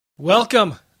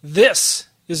Welcome. This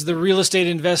is the Real Estate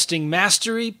Investing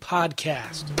Mastery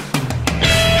Podcast.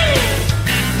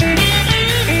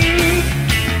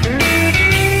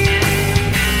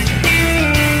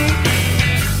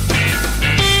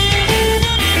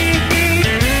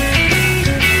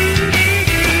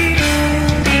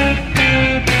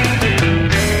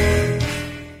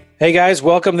 Hey guys,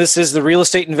 welcome. This is the Real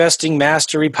Estate Investing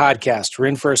Mastery Podcast. We're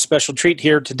in for a special treat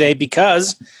here today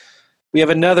because we have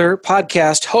another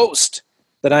podcast host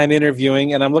that I'm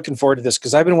interviewing, and I'm looking forward to this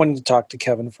because I've been wanting to talk to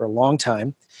Kevin for a long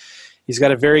time. He's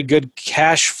got a very good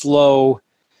cash flow,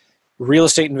 real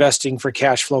estate investing for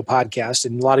cash flow podcast,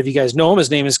 and a lot of you guys know him.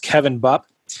 His name is Kevin Bupp.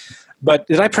 But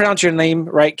did I pronounce your name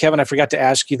right, Kevin? I forgot to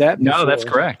ask you that before. No, that's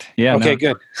correct. Yeah. Okay,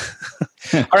 good.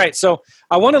 All right, so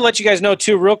I want to let you guys know,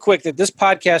 too, real quick, that this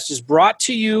podcast is brought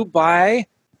to you by,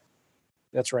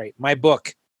 that's right, my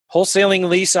book, Wholesaling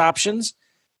Lease Options.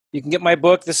 You can get my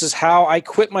book. This is how I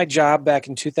quit my job back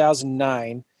in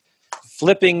 2009,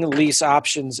 flipping lease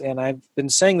options. And I've been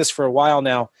saying this for a while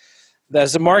now.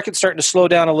 As the market's starting to slow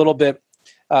down a little bit,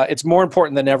 it's more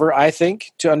important than ever, I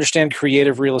think, to understand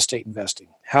creative real estate investing,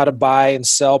 how to buy and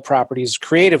sell properties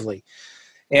creatively.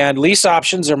 And lease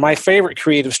options are my favorite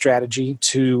creative strategy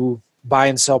to buy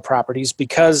and sell properties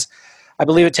because I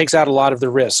believe it takes out a lot of the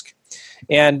risk.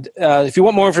 And if you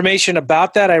want more information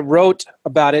about that, I wrote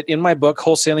about it in my book,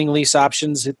 Wholesaling Lease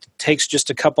Options. It takes just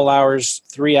a couple hours,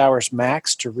 3 hours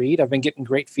max to read. I've been getting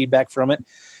great feedback from it.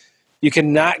 You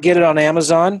cannot get it on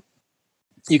Amazon.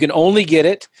 You can only get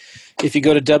it if you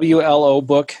go to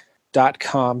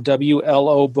WLObook.com,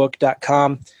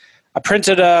 WLObook.com. I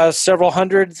printed several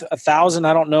hundred, 1,000,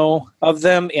 I don't know, of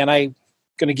them, and I'm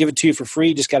going to give it to you for free.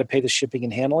 You just got to pay the shipping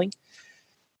and handling.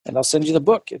 And I'll send you the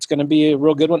book. It's going to be a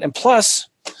real good one. And plus,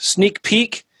 sneak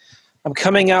peek, I'm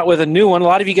coming out with a new one. A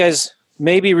lot of you guys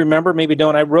maybe remember, maybe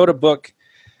don't. I wrote a book,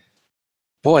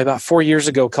 about 4 years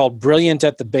ago called Brilliant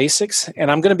at the Basics.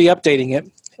 And I'm going to be updating it.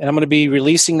 And I'm going to be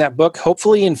releasing that book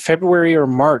hopefully in February or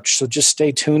March. So just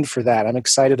stay tuned for that. I'm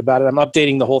excited about it. I'm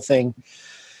updating the whole thing.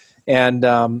 And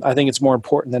I think it's more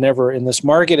important than ever in this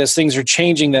market as things are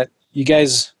changing that you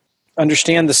guys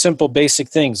understand the simple, basic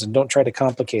things and don't try to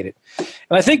complicate it.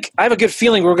 And I think I have a good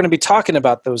feeling we're going to be talking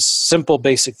about those simple,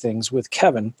 basic things with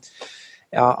Kevin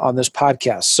on this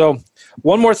podcast. So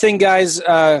one more thing, guys,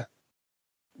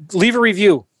 leave a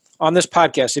review on this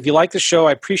podcast. If you like the show,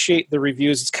 I appreciate the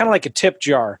reviews. It's kind of like a tip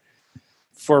jar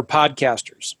for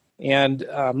podcasters. And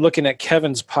I'm looking at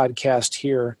Kevin's podcast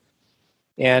here,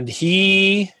 and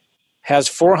he has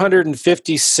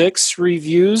 456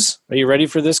 reviews. Are you ready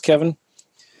for this, Kevin?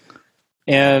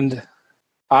 And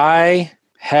I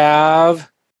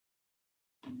have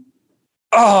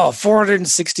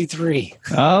 463.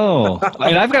 Oh,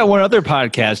 and I've got one other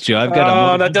podcast, Joe. I've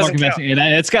got that doesn't count. And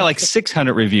it's got like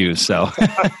 600 reviews. So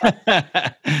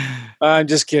I'm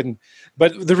just kidding.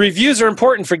 But the reviews are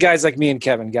important for guys like me and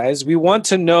Kevin, guys. We want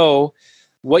to know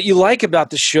what you like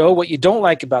about the show, what you don't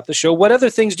like about the show. What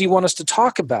other things do you want us to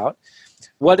talk about?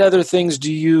 What other things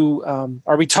do you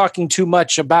are we talking too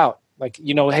much about? Like,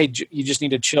 hey, you just need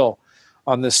to chill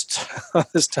on this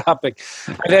topic.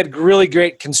 I've had really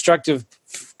great constructive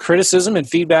criticism and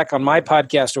feedback on my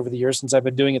podcast over the years since I've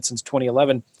been doing it since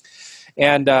 2011.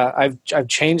 And I've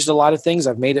changed a lot of things.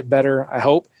 I've made it better, I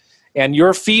hope. And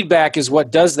your feedback is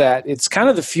what does that. It's kind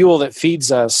of the fuel that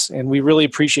feeds us, and we really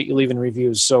appreciate you leaving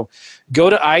reviews. So go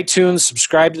to iTunes,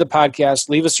 subscribe to the podcast,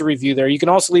 leave us a review there. You can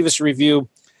also leave us a review.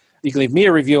 You can leave me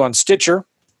a review on Stitcher.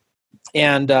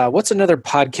 And what's another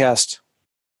podcast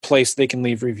place they can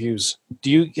leave reviews? Do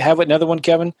you have another one,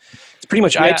 Kevin? It's pretty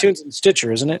much iTunes and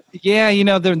Stitcher, isn't it? Yeah, I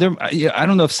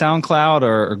don't know if SoundCloud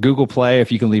or Google Play,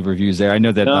 if you can leave reviews there. I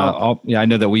know that I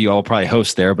know that we all probably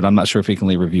host there, but I'm not sure if we can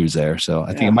leave reviews there. So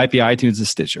I think it might be iTunes and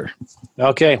Stitcher.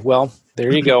 Okay, well,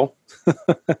 there you go.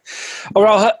 All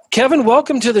right, Kevin,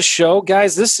 welcome to the show.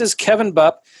 Guys, this is Kevin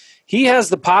Bupp. He has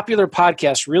the popular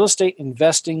podcast, Real Estate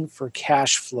Investing for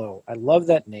Cash Flow. I love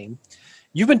that name.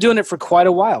 You've been doing it for quite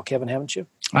a while, Kevin, haven't you?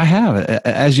 I have,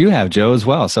 as you have, Joe, as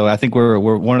well. So I think we're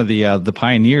one of the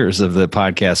pioneers of the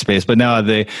podcast space. But now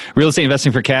the Real Estate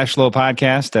Investing for Cash Flow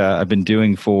podcast, I've been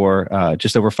doing for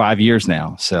just over 5 years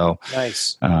now. So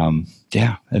nice.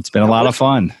 It's been a lot of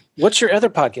fun. What's your other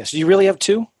podcast? Do you really have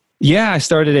two? Yeah, I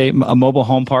started a mobile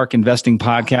home park investing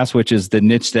podcast, which is the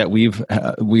niche that we've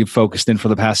focused in for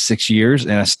the past 6 years.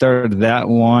 And I started that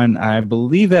one, I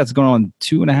believe that's going on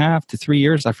 2.5 to 3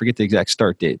 years. I forget the exact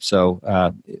start date. So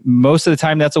most of the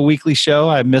time that's a weekly show.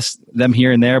 I miss them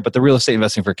here and there, but the Real Estate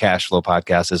Investing for Cash Flow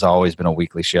podcast has always been a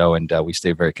weekly show, and we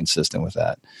stay very consistent with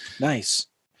that. Nice.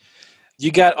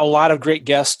 You got a lot of great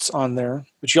guests on there,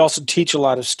 but you also teach a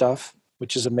lot of stuff.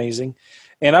 which is amazing.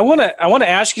 And I want to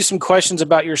ask you some questions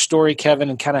about your story, Kevin,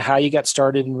 and kind of how you got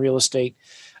started in real estate.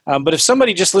 But if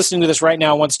somebody just listening to this right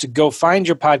now wants to go find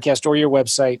your podcast or your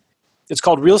website, it's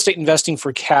called Real Estate Investing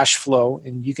for Cash Flow,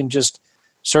 and you can just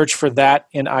search for that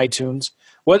in iTunes.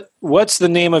 What's the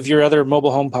name of your other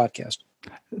mobile home podcast?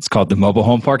 It's called the Mobile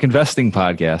Home Park Investing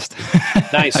Podcast.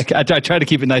 Nice. I try to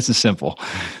keep it nice and simple.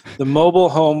 The Mobile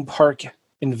Home Park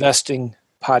Investing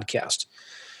Podcast.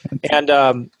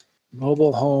 And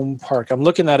Mobile Home Park. I'm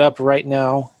looking that up right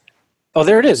now. Oh,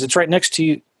 there it is. It's right next to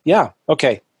you. Yeah.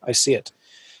 Okay. I see it.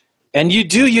 And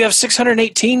you have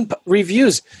 618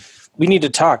 reviews. We need to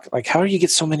talk. Like, how do you get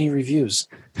so many reviews?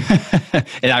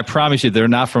 And I promise you, they're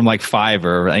not from like Fiverr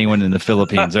or anyone in the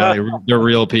Philippines. They're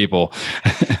real people.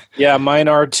 Yeah, mine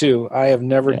are too. I have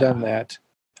never done that.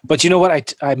 But you know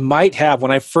what? I might have.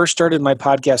 When I first started my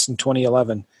podcast in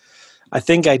 2011, I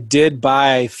think I did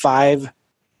buy 5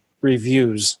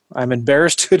 reviews. I'm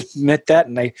embarrassed to admit that,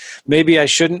 and maybe I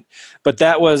shouldn't. But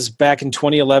that was back in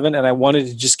 2011, and I wanted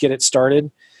to just get it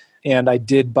started. And I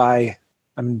did buy,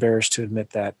 I'm embarrassed to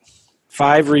admit that,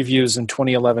 5 reviews in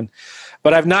 2011.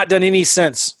 But I've not done any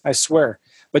since, I swear.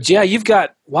 But yeah, you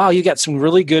got some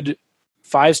really good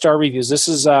 5-star reviews. This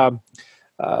is a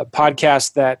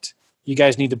podcast that you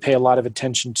guys need to pay a lot of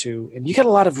attention to. And you got a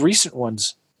lot of recent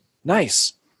ones.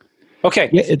 Nice.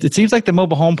 Okay. Yeah, it seems like the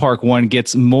mobile home park one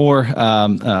gets more,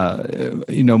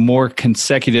 more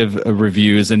consecutive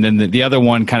reviews, and then the other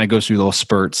one kind of goes through little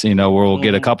spurts. Where we'll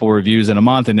get a couple reviews in a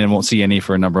month, and then won't see any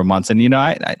for a number of months. And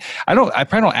I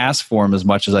probably don't ask for them as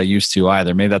much as I used to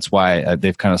either. Maybe that's why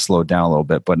they've kind of slowed down a little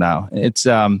bit. But now it's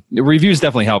reviews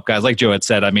definitely help, guys. Like Joe had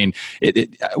said, I mean,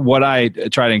 what I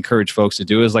try to encourage folks to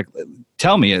do is like,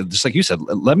 tell me, just like you said,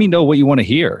 let me know what you want to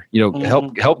hear.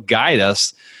 Help guide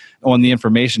us on the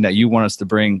information that you want us to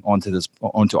bring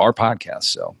onto our podcast.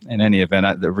 So in any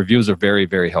event, the reviews are very,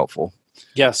 very helpful.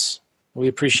 Yes. We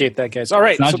appreciate that, guys. All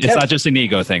right. It's not just an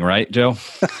ego thing, right, Joe?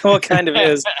 Well, it kind of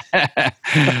is.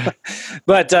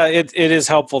 But it is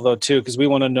helpful, though, too, because we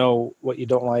want to know what you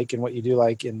don't like and what you do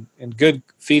like. And good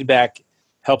feedback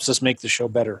helps us make the show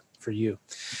better for you.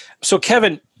 So,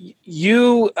 Kevin,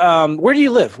 you where do you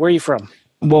live? Where are you from?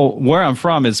 Well, where I'm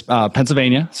from is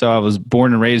Pennsylvania. So I was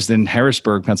born and raised in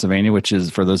Harrisburg, Pennsylvania, which is,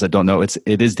 for those that don't know, it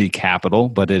is the capital,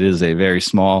 but it is a very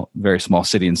small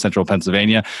city in central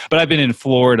Pennsylvania. But I've been in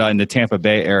Florida, in the Tampa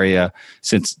Bay area,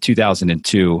 since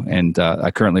 2002, and I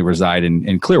currently reside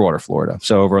in Clearwater, Florida.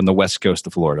 So over on the west coast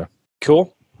of Florida.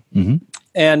 Cool. Mm-hmm.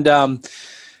 And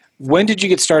when did you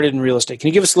get started in real estate? Can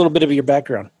you give us a little bit of your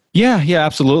background? Yeah,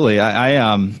 absolutely.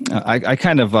 I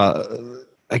kind of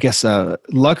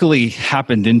luckily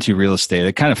happened into real estate.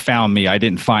 It kind of found me. I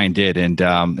didn't find it, and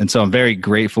so I'm very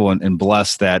grateful and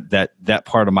blessed that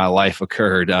part of my life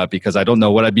occurred because I don't know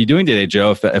what I'd be doing today,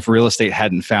 Joe, if real estate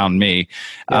hadn't found me.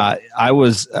 Yeah.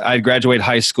 I graduated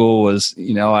high school.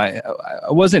 I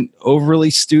wasn't overly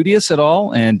studious at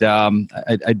all, and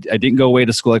I didn't go away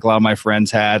to school like a lot of my friends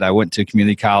had. I went to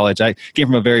community college. I came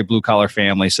from a very blue collar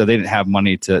family, so they didn't have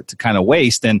money to kind of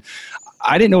waste, and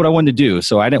I didn't know what I wanted to do,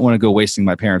 so I didn't want to go wasting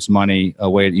my parents' money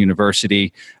away at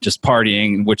university, just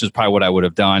partying, which is probably what I would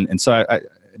have done. And so I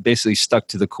basically stuck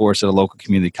to the course at a local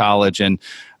community college. And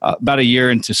about a year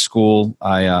into school,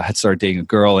 I had started dating a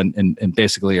girl, and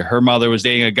basically her mother was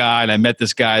dating a guy, and I met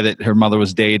this guy that her mother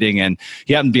was dating, and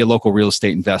he happened to be a local real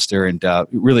estate investor. And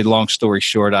really, long story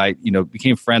short, I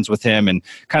became friends with him and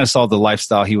kind of saw the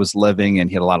lifestyle he was living, and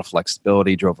he had a lot of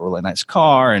flexibility, drove a really nice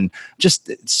car, and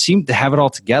just seemed to have it all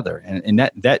together. And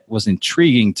that was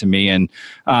intriguing to me. And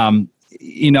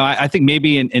I think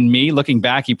maybe in me, looking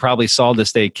back, he probably saw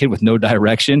this kid with no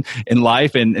direction in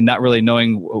life and not really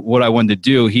knowing what I wanted to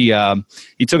do. He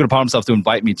took it upon himself to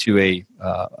invite me to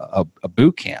a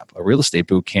boot camp, a real estate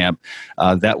boot camp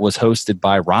that was hosted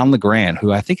by Ron LeGrand,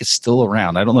 who I think is still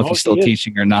around. I don't know if he's still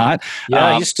teaching or not.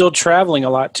 Yeah, he's still traveling a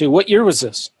lot too. What year was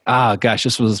this?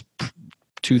 This was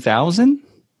 2000.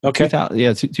 Okay.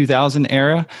 2000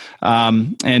 era.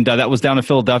 And that was down in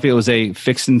Philadelphia. It was a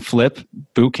fix and flip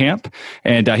boot camp.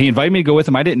 And he invited me to go with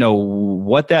him. I didn't know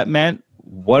what that meant,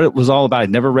 what it was all about.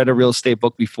 I'd never read a real estate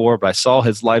book before, but I saw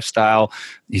his lifestyle.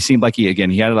 He seemed like he had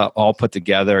it all put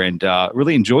together, and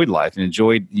really enjoyed life and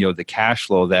enjoyed, the cash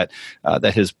flow that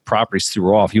his properties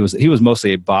threw off. He was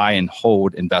mostly a buy and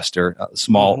hold investor,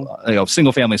 small,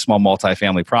 single family, small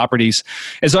multifamily properties.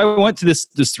 And so I went to this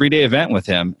 3-day event with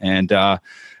him, and I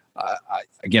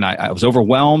was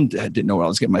overwhelmed. I didn't know what I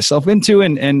was getting myself into.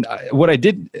 And what I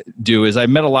did do is I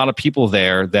met a lot of people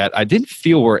there that I didn't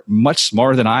feel were much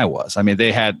smarter than I was. I mean,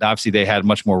 they had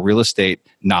much more real estate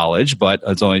knowledge, but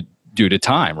it's only due to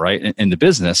time, right, in the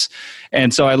business.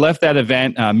 And so I left that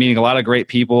event, meeting a lot of great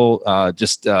people,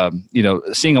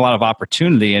 seeing a lot of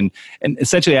opportunity, and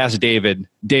essentially asked David,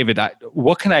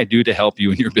 what can I do to help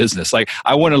you in your business? Like,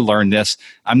 I want to learn this.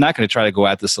 I'm not going to try to go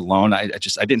at this alone. I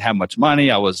didn't have much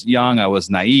money. I was young. I was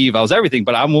naive. I was everything,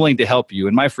 but I'm willing to help you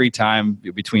in my free time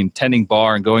between tending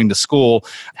bar and going to school.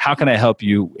 How can I help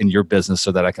you in your business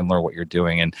so that I can learn what you're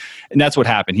doing? And that's what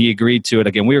happened. He agreed to it.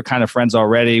 Again, we were kind of friends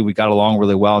already. We got along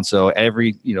really well. And so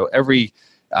every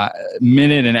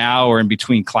minute and hour in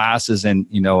between classes and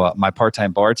my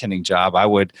part-time bartending job, I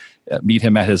would meet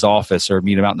him at his office or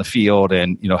meet him out in the field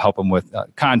and help him with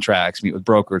contracts, meet with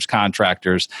brokers,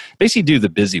 contractors, basically do the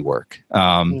busy work,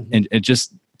 and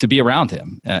just to be around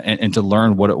him and to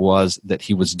learn what it was that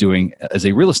he was doing as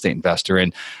a real estate investor.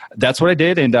 And that's what I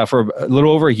did. And for a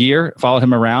little over a year, followed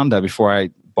him around before I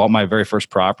bought my very first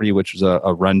property, which was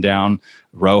a rundown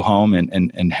row home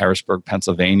in Harrisburg,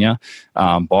 Pennsylvania.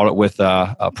 Bought it with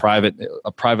a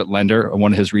private lender.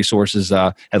 One of his resources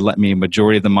had lent me a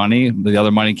majority of the money. The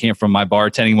other money came from my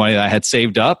bartending money that I had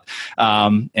saved up,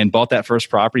 and bought that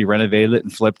first property, renovated it,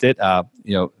 and flipped it.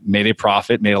 Made a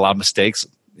profit, made a lot of mistakes.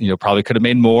 Probably could have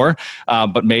made more,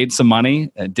 but made some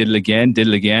money. Did it again.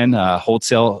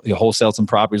 Wholesaled some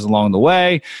properties along the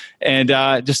way, and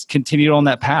just continued on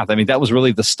that path. I mean, that was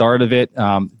really the start of it.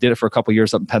 Did it for a couple of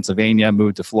years up in Pennsylvania.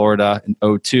 Moved to Florida in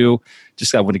 2002.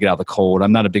 Just wanted to get out of the cold.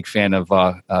 I'm not a big fan of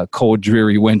cold,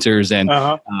 dreary winters, and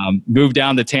moved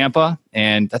down to Tampa,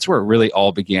 and that's where it really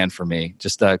all began for me.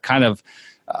 Just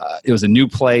it was a new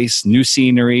place, new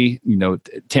scenery.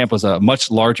 Tampa's a much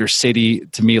larger city.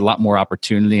 To me, a lot more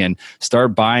opportunity, and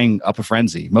started buying up a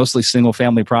frenzy. Mostly single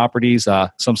family properties,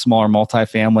 some smaller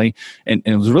multifamily, and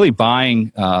it was really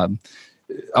buying.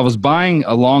 I was buying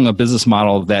along a business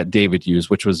model that David used,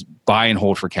 which was buy and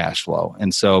hold for cash flow.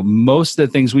 And so most of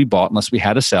the things we bought, unless we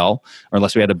had to sell or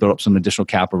unless we had to build up some additional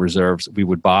capital reserves, we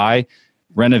would buy,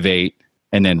 renovate,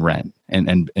 and then rent.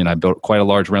 And I built quite a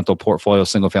large rental portfolio of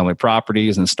single family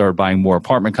properties and started buying more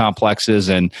apartment complexes.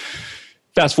 And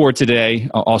fast forward today,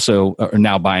 also are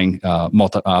now buying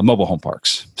mobile home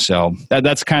parks. So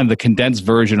that's kind of the condensed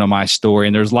version of my story.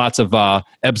 And there's lots of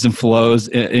ebbs and flows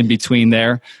in between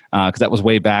there, because that was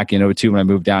way back in 2002 when I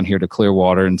moved down here to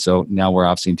Clearwater. And so now we're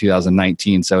obviously in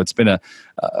 2019. So it's been a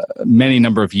many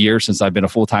number of years since I've been a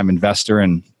full-time investor.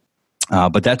 And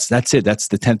but that's it. That's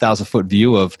the 10,000-foot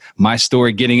view of my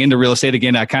story getting into real estate.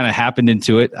 Again, I kind of happened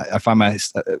into it. I find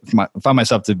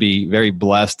myself to be very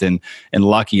blessed and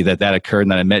lucky that occurred,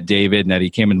 and that I met David, and that he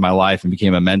came into my life and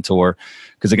became a mentor.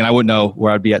 Because again, I wouldn't know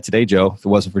where I'd be at today, Joe, if it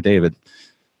wasn't for David.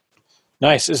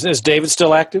 Nice. Is David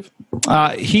still active?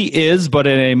 He is, but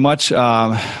in a much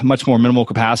more minimal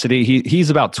capacity. He's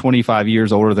about 25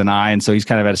 years older than I, and so he's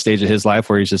kind of at a stage of his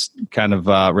life where he's just kind of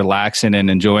relaxing and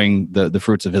enjoying the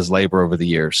fruits of his labor over the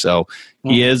years. So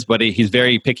he is, but he's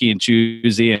very picky and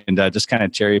choosy, and just kind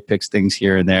of cherry picks things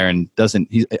here and there, and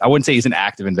I wouldn't say he's an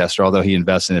active investor, although he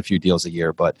invests in a few deals a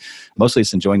year, but mostly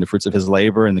he's enjoying the fruits of his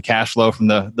labor and the cash flow from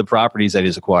the properties that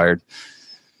he's acquired.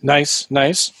 Nice.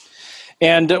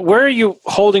 And where are you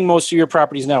holding most of your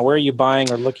properties now? Where are you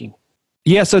buying or looking?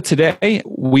 Yeah, so today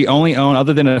we only own,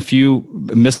 other than a few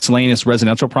miscellaneous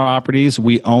residential properties,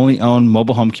 we only own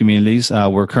mobile home communities.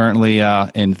 We're currently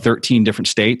in 13 different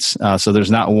states, so there's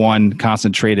not one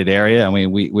concentrated area. I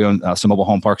mean, we own some mobile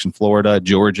home parks in Florida,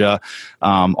 Georgia,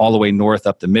 all the way north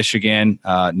up to Michigan,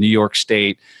 New York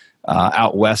State,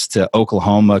 out west to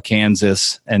Oklahoma,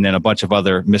 Kansas, and then a bunch of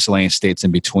other miscellaneous states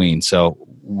in between. So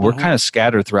we're kind of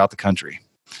scattered throughout the country.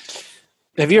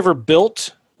 Have you ever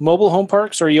built mobile home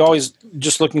parks, or are you always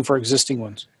just looking for existing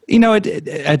ones?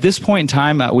 At this point in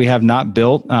time, we have not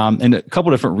built, and a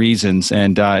couple different reasons.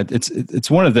 And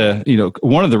it's one of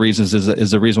the reasons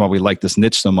is the reason why we like this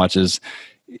niche so much is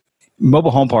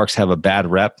mobile home parks have a bad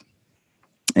rep.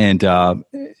 And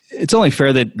it's only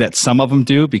fair that some of them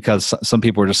do, because some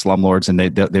people are just slumlords and they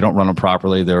don't run them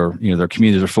properly. Their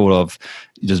communities are full of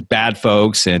just bad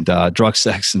folks and drug,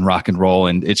 sex, and rock and roll,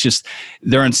 and it's just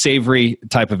they're unsavory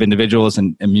type of individuals,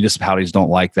 and municipalities don't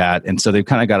like that, and so they've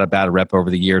kind of got a bad rep over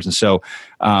the years, and so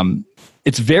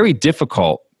it's very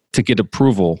difficult to get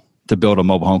approval to build a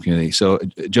mobile home community. So,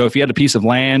 Joe, if you had a piece of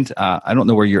land, I don't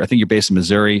know where I think you're based in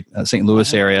Missouri, St.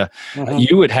 Louis area,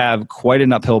 you would have quite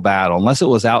an uphill battle. Unless it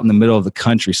was out in the middle of the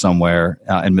country somewhere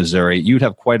in Missouri, you'd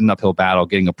have quite an uphill battle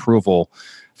getting approval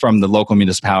from the local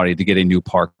municipality to get a new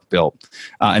park built.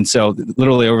 And so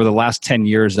literally over the last 10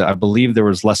 years, I believe there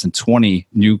was less than 20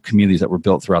 new communities that were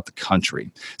built throughout the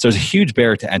country. So there's a huge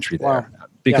barrier to entry there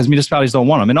because municipalities don't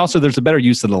want them. And also there's a better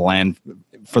use of the land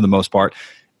for the most part.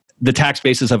 the tax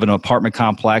basis of an apartment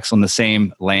complex on the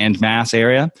same land mass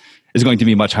area is going to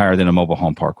be much higher than a mobile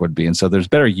home park would be. And so there's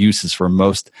better uses for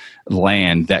most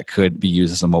land that could be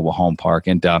used as a mobile home park.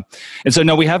 And so,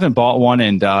 no, we haven't bought one.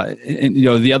 And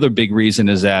the other big reason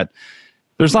is that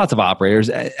there's lots of operators,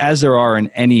 as there are in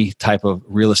any type of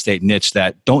real estate niche,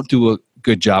 that don't do a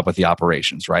good job with the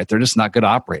operations, right? They're just not good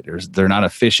operators. They're not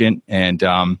efficient, and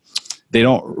they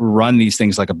don't run these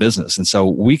things like a business. And so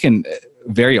we can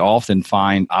very often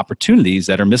find opportunities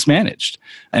that are mismanaged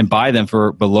and buy them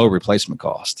for below replacement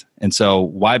cost. And so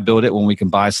why build it when we can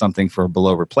buy something for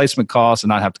below replacement cost and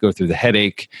not have to go through the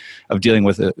headache of dealing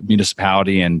with a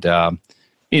municipality and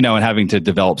having to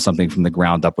develop something from the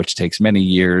ground up, which takes many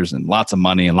years and lots of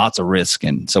money and lots of risk.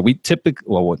 And so we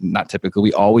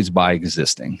we always buy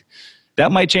existing.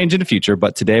 That might change in the future,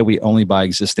 but today we only buy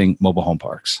existing mobile home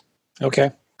parks.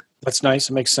 Okay. That's nice.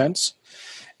 It makes sense.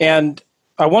 And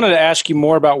I wanted to ask you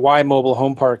more about why mobile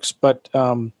home parks, but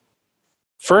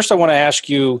first I want to ask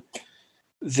you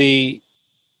the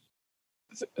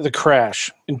crash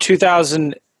in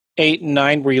 2008 and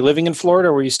 9. Were you living in Florida,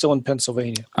 or were you still in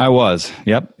Pennsylvania? I was.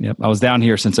 Yep. I was down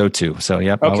here since 2002. So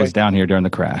yep, okay. I was down here during the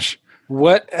crash.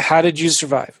 How did you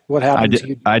survive? What happened to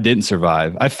you? I didn't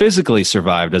survive. I physically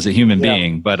survived as a human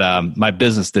being, but my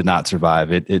business did not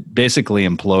survive. It basically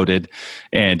imploded,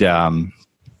 and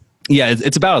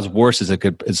it's about as worse as it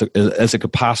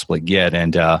could possibly get.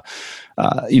 And I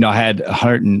had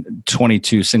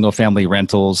 122 single family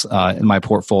rentals in my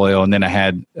portfolio, and then I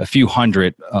had a few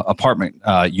hundred apartment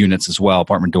units as well,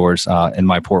 apartment doors in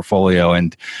my portfolio.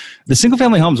 And the single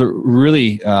family homes are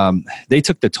really they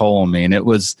took the toll on me, and it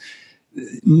was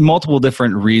multiple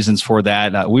different reasons for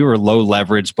that. We were low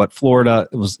leverage, but Florida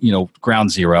was,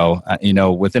 ground zero.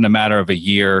 Within a matter of a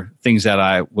year, things that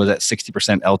I was at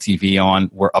 60% LTV on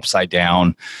were upside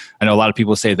down. I know a lot of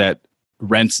people say that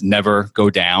rents never go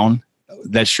down.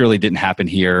 That surely didn't happen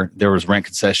here. There was rent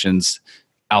concessions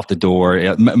out the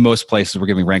door. Most places were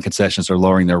giving rent concessions or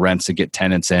lowering their rents to get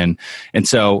tenants in. And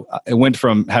so it went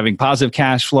from having positive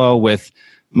cash flow with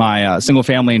my single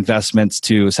family investments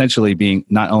to essentially being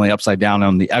not only upside down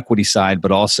on the equity side,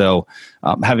 but also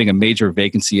having a major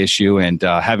vacancy issue and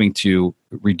having to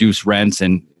reduce rents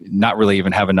and not really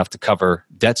even have enough to cover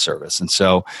debt service. And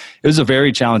so it was a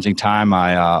very challenging time.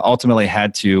 I ultimately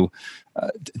had to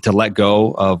let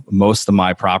go of most of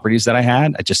my properties that I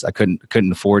had. I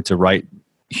couldn't afford to write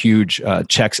huge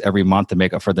checks every month to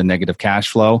make up for the negative cash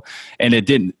flow. And it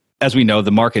didn't. As we know,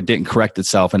 the market didn't correct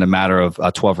itself in a matter of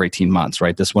 12 or 18 months,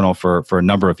 right? This went on for a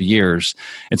number of years.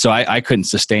 And so I couldn't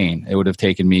sustain. It would have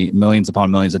taken me millions upon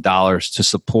millions of dollars to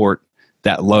support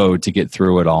that load to get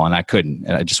through it all. And I couldn't.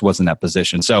 And I just wasn't in that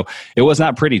position. So it was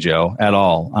not pretty, Joe, at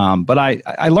all. But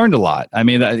I learned a lot. I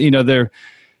mean, there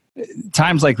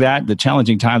times like that, the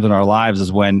challenging times in our lives is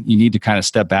when you need to kind of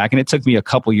step back. And it took me a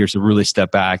couple years to really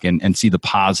step back and see the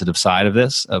positive side of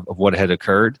this, of what had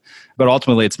occurred. But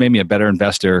ultimately, it's made me a better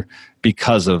investor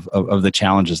because of the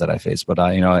challenges that I faced. But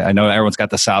I know everyone's got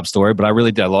the sob story, but I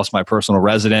really did. I lost my personal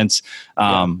residence.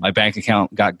 My bank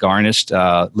account got garnished,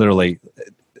 literally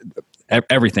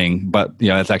everything, but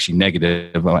it's actually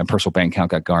negative. My personal bank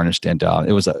account got garnished, and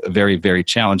it was a very, very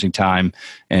challenging time.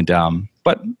 And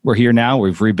but we're here now.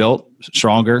 We've rebuilt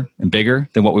stronger and bigger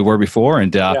than what we were before,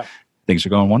 and things are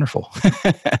going wonderful.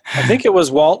 I think it was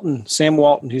Sam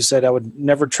Walton, who said, "I would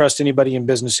never trust anybody in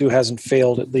business who hasn't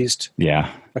failed at least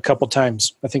a couple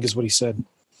times." I think is what he said.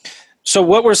 So,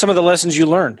 what were some of the lessons you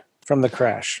learned from the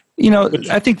crash?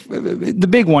 I think the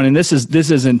big one, and this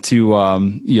isn't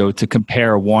to to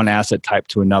compare one asset type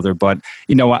to another, but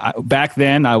back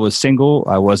then I was single,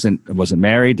 I wasn't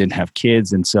married, didn't have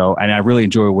kids, and I really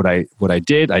enjoy what I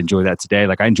did. I enjoy that today.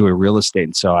 Like I enjoy real estate,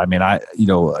 and so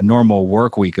a normal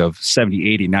work week of 70,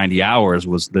 80, 90 hours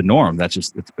was the norm. That's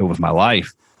just it was my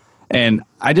life. And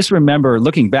I just remember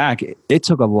looking back, it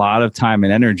took a lot of time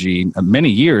and energy, many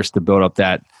years to build up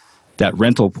that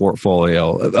rental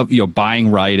portfolio of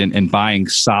buying right and buying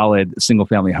solid single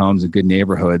family homes in good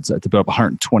neighborhoods to build up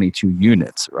 122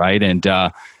 units, right? And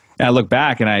I look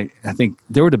back and I think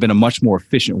there would have been a much more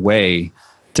efficient way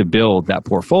to build that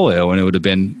portfolio, and it would have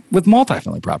been with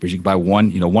multifamily properties. You could buy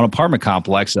one apartment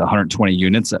complex at 120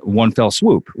 units at one fell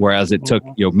swoop, whereas it took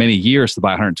many years to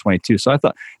buy 122. So I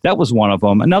thought that was one of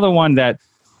them. Another one that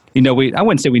I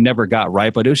wouldn't say we never got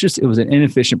right, but it was an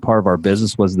inefficient part of our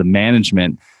business was the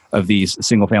management of these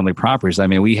single family properties. I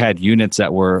mean, we had units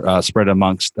that were spread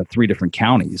amongst 3 different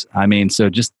counties. I mean, so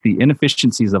just the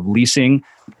inefficiencies of leasing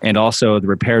and also the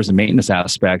repairs and maintenance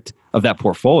aspect of that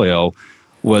portfolio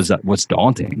was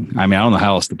daunting. I mean, I don't know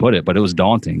how else to put it, but it was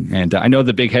daunting. And I know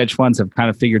the big hedge funds have kind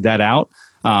of figured that out.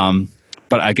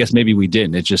 but I guess maybe we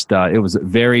didn't. It just it was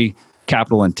very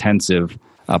capital intensive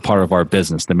part of our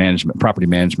business, the property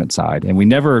management side, and we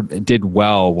never did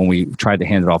well when we tried to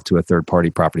hand it off to a third party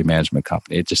property management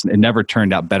company. It never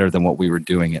turned out better than what we were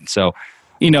doing it. So,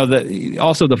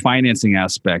 also the financing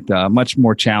aspect, much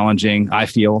more challenging, I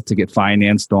feel, to get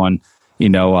financed on,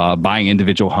 buying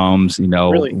individual homes,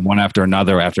 Really? one after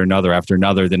another,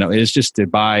 than it is just to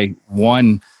buy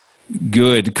one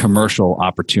good commercial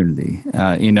opportunity,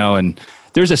 and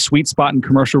there's a sweet spot in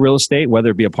commercial real estate, whether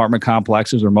it be apartment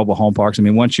complexes or mobile home parks. I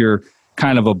mean, once you're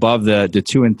kind of above the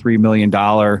 $2 and $3 million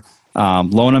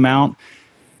loan amount,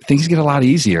 things get a lot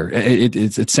easier.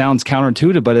 It sounds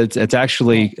counterintuitive, but it's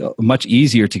actually much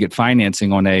easier to get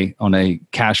financing on a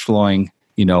cash flowing,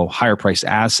 higher priced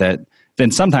asset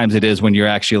than sometimes it is when you're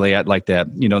actually at like that,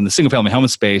 in the single family home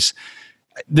space.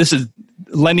 This is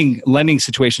lending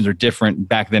situations are different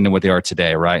back then than what they are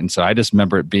today, right? And so I just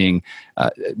remember it being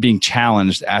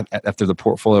challenged after the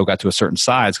portfolio got to a certain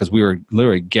size, because we were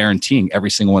literally guaranteeing every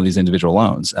single one of these individual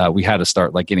loans. We had to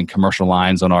start like getting commercial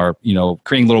lines on our,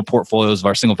 creating little portfolios of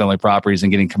our single family properties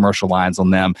and getting commercial lines on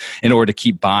them in order to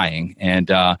keep buying.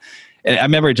 And I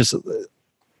remember it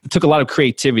took a lot of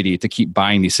creativity to keep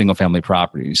buying these single family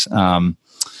properties.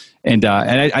 And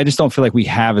I just don't feel like we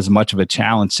have as much of a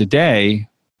challenge today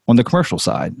on the commercial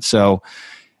side. So,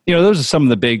 those are some of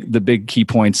the big key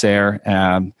points there.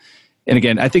 And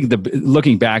again, I think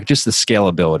looking back, just the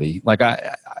scalability. Like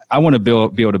I want to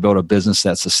be able to build a business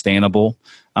that's sustainable.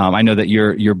 I know that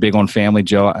you're big on family,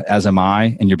 Joe, as am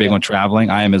I, and you're big on traveling.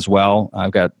 I am as well.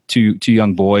 I've got two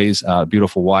young boys, a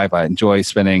beautiful wife. I enjoy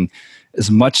spending as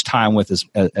much time with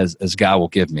as God will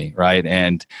give me, right?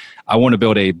 And I want to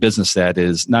build a business that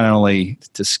is not only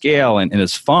to scale and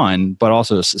is fun, but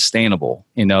also sustainable,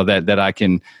 that I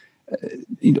can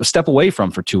step away from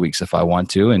for 2 weeks if I want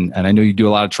to. And I know you do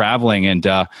a lot of traveling, and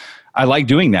I like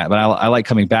doing that, but I like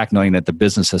coming back knowing that the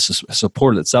business has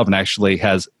supported itself and actually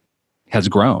has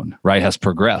grown, right? Has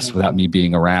progressed without me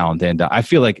being around. And I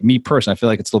feel like, me personally,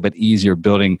 it's a little bit easier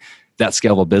building that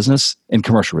scalable business in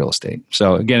commercial real estate.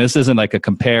 So again, this isn't like a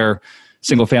compare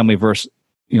single family versus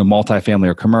multifamily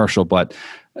or commercial, but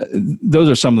those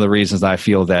are some of the reasons I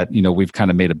feel that we've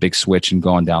kind of made a big switch and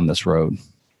gone down this road.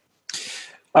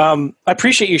 I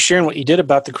appreciate you sharing what you did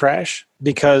about the crash,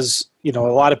 because a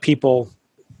lot of people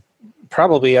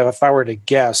probably, if I were to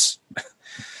guess,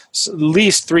 at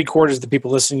least 3/4 of the people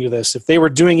listening to this, if they were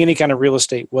doing any kind of real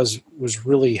estate, was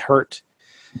really hurt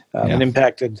and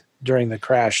impacted during the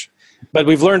crash. But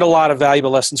we've learned a lot of valuable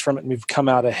lessons from it, and we've come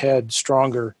out ahead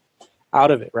stronger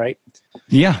out of it, right?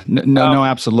 Yeah, no,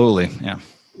 absolutely. Yeah.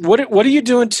 What are you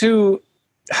doing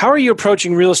how are you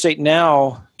approaching real estate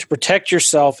now to protect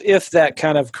yourself if that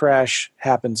kind of crash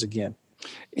happens again?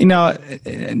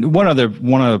 One other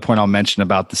point I'll mention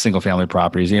about the single family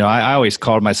properties, I always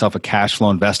called myself a cash flow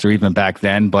investor even back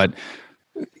then, but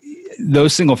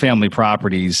those single family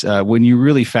properties, when you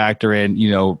really factor in,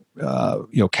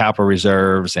 capital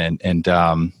reserves and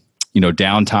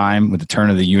downtime with the turn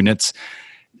of the units,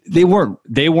 they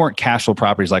weren't cash flow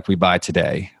properties like we buy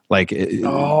today. Like,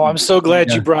 I'm so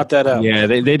glad you brought that up. Yeah,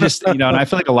 they just, and I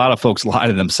feel like a lot of folks lie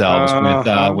to themselves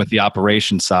with the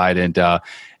operation side, and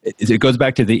it goes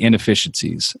back to the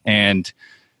inefficiencies. And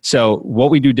so,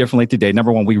 what we do differently today,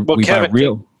 number one, we Kevin, buy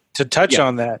real. To touch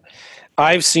on that,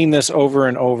 I've seen this over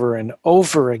and over and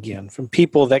over again from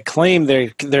people that claim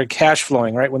they're cash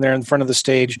flowing, right? When they're in front of the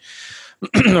stage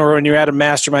or when you're at a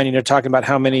mastermind and you're talking about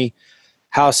how many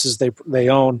houses they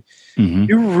own. Mm-hmm.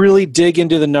 You really dig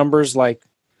into the numbers, like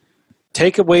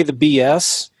take away the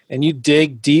BS and you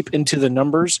dig deep into the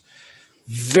numbers.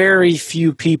 Very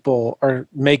few people are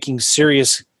making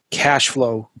serious cash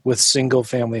flow with single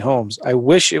family homes. I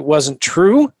wish it wasn't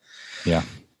true. Yeah.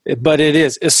 But it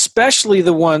is, especially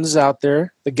the ones out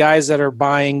there, the guys that are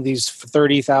buying these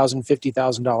 $30,000,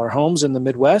 $50,000 homes in the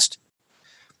Midwest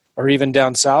or even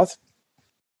down south.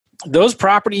 Those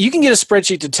property, you can get a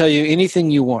spreadsheet to tell you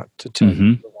anything you want to tell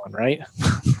you one, right?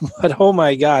 But oh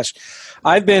my gosh,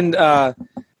 I've been, what's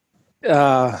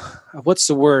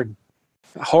the word?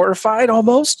 Horrified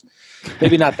almost?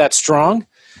 Maybe not that strong,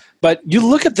 but you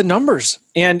look at the numbers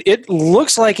and it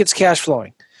looks like it's cash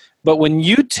flowing. But when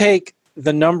you take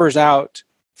the numbers out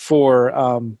for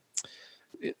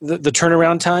the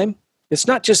turnaround time, it's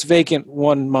not just vacant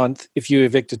 1 month if you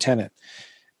evict a tenant.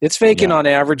 It's vacant on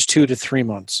average 2 to 3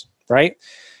 months, right?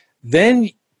 Then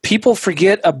people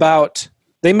forget about,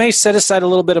 they may set aside a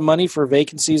little bit of money for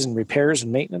vacancies and repairs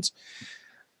and maintenance,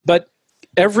 but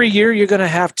every year you're going to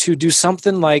have to do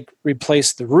something like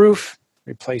replace the roof,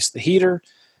 replace the heater,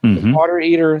 the water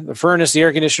heater, the furnace, the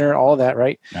air conditioner, all of that,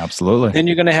 right? Absolutely. Then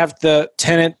you're going to have the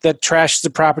tenant that trashes the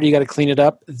property. You got to clean it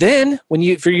up. Then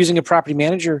if you're using a property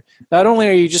manager, not only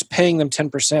are you just paying them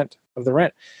 10% of the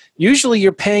rent, usually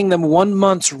you're paying them 1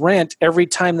 month's rent every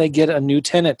time they get a new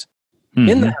tenant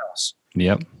in the house.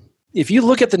 Yep. If you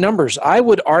look at the numbers, I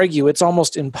would argue it's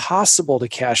almost impossible to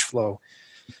cash flow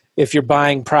if you're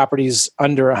buying properties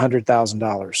under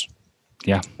 $100,000.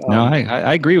 Yeah. No,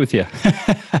 I agree with you.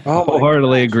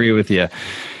 Wholeheartedly agree with you.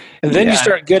 And then you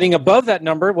start getting above that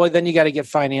number. Well, then you got to get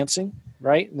financing,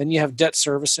 right? And then you have debt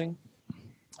servicing.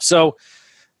 So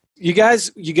you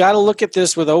guys, you got to look at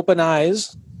this with open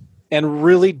eyes and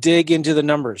really dig into the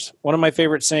numbers. One of my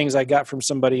favorite sayings I got from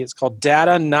somebody, it's called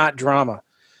data, not drama.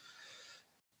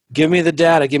 Give me the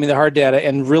data, give me the hard data,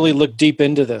 and really look deep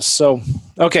into this. So,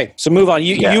 okay, so move on.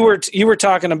 You were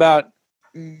talking about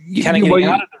kind of getting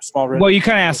out of their small risk. Well, you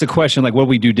kind of asked the question, like, what do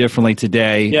we do differently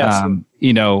today? Yes.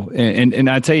 And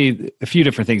I'll tell you a few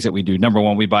different things that we do. Number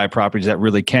one, we buy properties that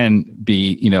really can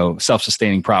be,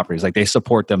 self-sustaining properties. Like, they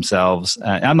support themselves.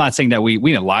 I'm not saying that we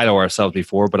didn't lie to ourselves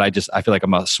before, but I feel like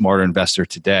I'm a smarter investor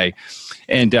today.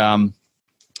 And,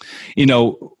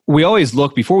 we always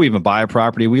look before we even buy a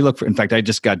property. We look for. In fact, I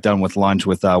just got done with lunch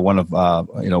with one of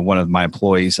my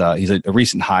employees. He's a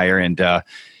recent hire, and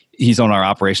he's on our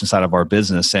operations side of our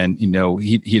business. And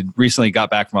he recently got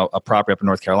back from a property up in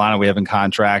North Carolina we have in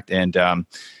contract, and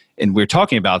we're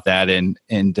talking about that. And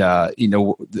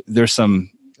there's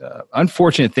some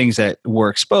unfortunate things that were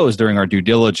exposed during our due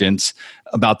diligence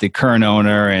about the current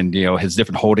owner and his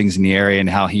different holdings in the area and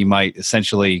how he might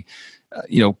essentially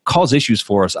cause issues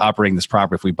for us operating this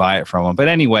property if we buy it from them. But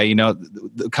anyway,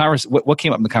 what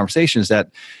came up in the conversation is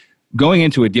that going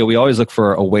into a deal, we always look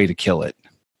for a way to kill it.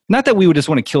 Not that we would just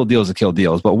want to kill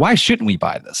deals, but why shouldn't we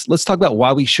buy this? Let's talk about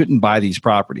why we shouldn't buy these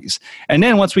properties. And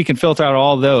then once we can filter out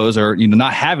all those or,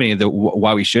 not have any of the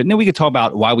why we shouldn't, then we can talk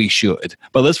about why we should.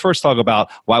 But let's first talk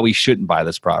about why we shouldn't buy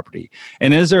this property.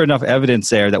 And is there enough evidence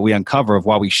there that we uncover of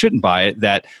why we shouldn't buy it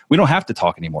that we don't have to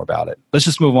talk anymore about it? Let's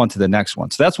just move on to the next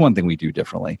one. So that's one thing we do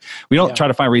differently. We don't try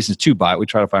to find reasons to buy it. We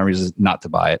try to find reasons not to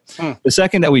buy it. The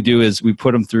second that we do is we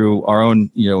put them through our own,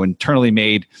 internally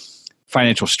made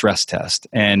financial stress test,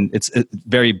 and it's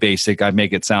very basic. I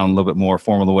make it sound a little bit more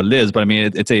formal than what it is, but I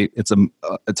mean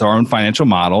it's our own financial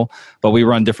model. But we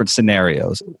run different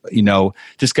scenarios.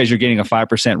 Just because you're getting a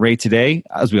 5% rate today,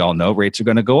 as we all know, rates are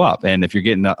going to go up. And if you're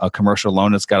getting a commercial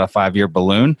loan that's got a 5-year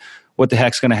balloon, what the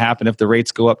heck's going to happen if the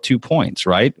rates go up 2 points,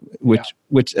 right?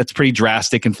 Which that's pretty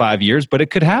drastic in 5 years, but it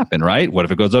could happen, right? What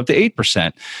if it goes up to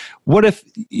 8%? What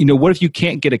if you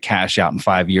can't get a cash out in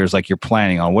 5 years like you're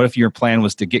planning on? What if your plan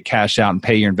was to get cash out and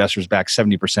pay your investors back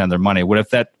 70% of their money? What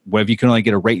if you can only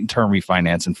get a rate and term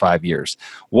refinance in 5 years?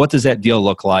 What does that deal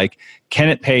look like? Can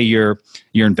it pay your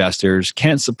investors?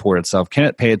 Can it support itself? Can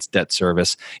it pay its debt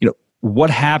service? What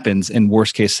happens in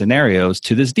worst case scenarios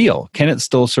to this deal? Can it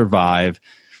still survive?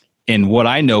 And what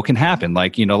I know can happen,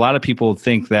 like, a lot of people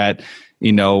think that,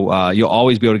 you'll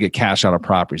always be able to get cash out of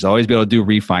properties, always be able to do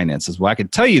refinances. Well, I can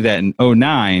tell you that in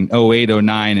 09, 08,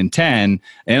 09, and 10,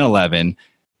 and 11,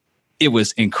 it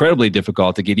was incredibly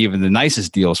difficult to get even the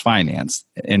nicest deals financed.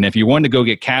 And if you wanted to go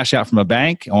get cash out from a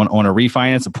bank on a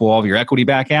refinance and pull all of your equity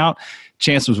back out,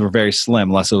 chances were very slim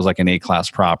unless it was like an A-class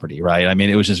property, right? I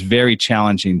mean, it was just very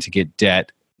challenging to get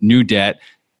debt, new debt,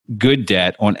 good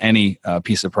debt on any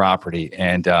piece of property.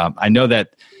 And I know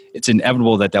that it's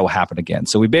inevitable that will happen again.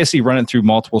 So we basically run it through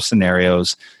multiple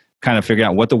scenarios, kind of figure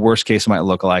out what the worst case might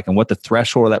look like and what the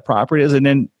threshold of that property is, and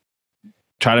then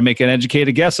try to make an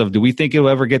educated guess of, do we think it'll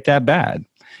ever get that bad?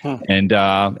 And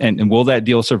will that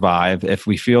deal survive? If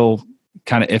we feel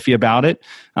kind of iffy about it,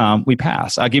 we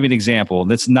pass. I'll give you an example.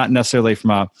 That's not necessarily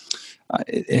from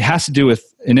it has to do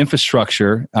with an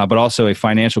infrastructure, but also a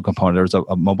financial component. There was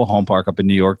a mobile home park up in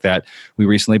New York that we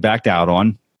recently backed out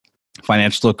on.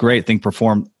 Financials looked great. Thing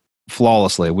performed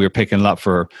flawlessly. We were picking it up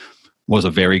was a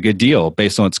very good deal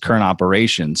based on its current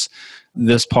operations.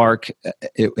 This park,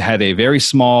 it had a very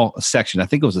small section. I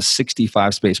think it was a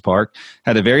 65 space park,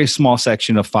 had a very small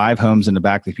section of 5 homes in the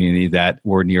back of the community that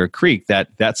were near a creek.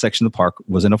 That section of the park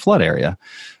was in a flood area,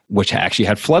 which actually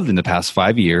had flooded in the past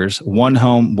 5 years. One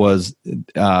home was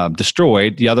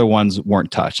destroyed. The other ones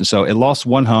weren't touched. And so it lost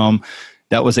one home.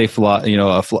 That was a flood,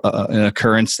 an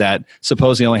occurrence that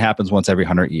supposedly only happens once every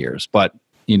 100 years. But,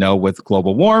 with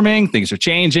global warming, things are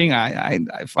changing. I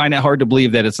find it hard to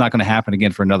believe that it's not going to happen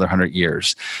again for another 100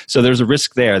 years. So there's a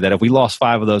risk there that if we lost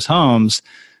 5 of those homes,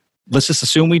 let's just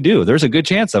assume we do. There's a good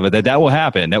chance of it that will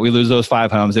happen, that we lose those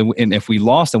 5 homes. And if we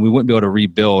lost them, we wouldn't be able to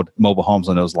rebuild mobile homes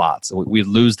on those lots. So we'd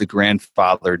lose the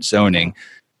grandfathered zoning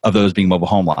of those being mobile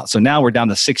home lots. So now we're down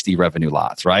to 60 revenue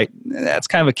lots, right? That's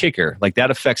kind of a kicker. Like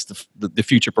that affects the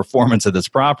future performance of this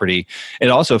property. It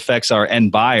also affects our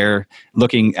end buyer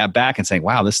looking back and saying,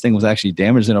 wow, this thing was actually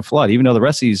damaged in a flood. Even though the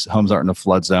rest of these homes aren't in a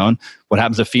flood zone, what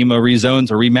happens if FEMA rezones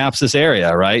or remaps this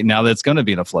area, right? Now that it's going to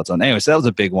be in a flood zone. Anyway, so that was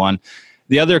a big one.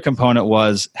 The other component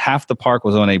was half the park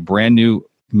was on a brand new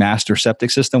master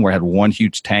septic system where it had one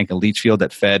huge tank and leach field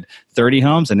that fed 30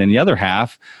 homes. And then the other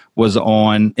half was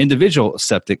on individual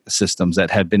septic systems that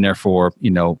had been there for,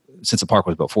 since the park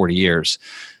was about 40 years.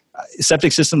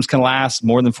 Septic systems can last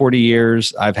more than 40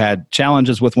 years. I've had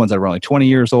challenges with ones that were only 20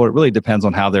 years old. It really depends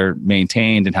on how they're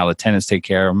maintained and how the tenants take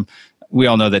care of them. We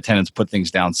all know that tenants put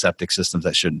things down septic systems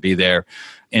that shouldn't be there.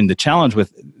 And the challenge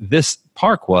with this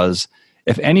park was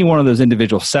if any one of those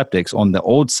individual septics on the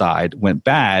old side went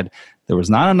bad, there was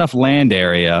not enough land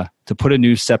area to put a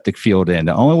new septic field in.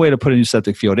 The only way to put a new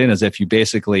septic field in is if you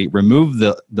basically remove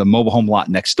the mobile home lot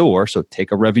next door, so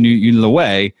take a revenue unit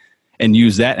away and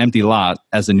use that empty lot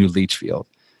as a new leach field.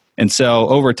 And so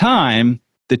over time,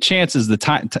 the chances,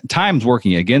 time's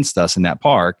working against us in that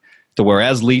park to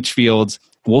whereas leach fields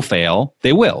will fail,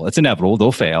 they will. It's inevitable,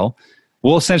 they'll fail.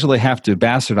 We'll essentially have to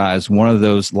bastardize one of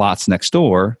those lots next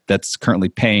door that's currently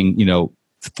paying,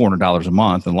 $400 a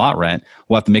month in lot rent.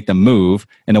 We'll have to make them move,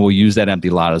 and then we'll use that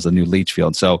empty lot as a new leach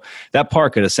field. So that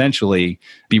park could essentially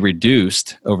be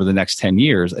reduced over the next 10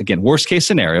 years. Again, worst case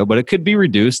scenario, but it could be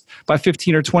reduced by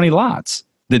 15 or 20 lots.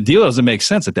 The deal doesn't make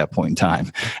sense at that point in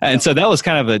time. And so that was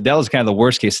kind of the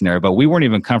worst case scenario, but we weren't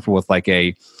even comfortable with like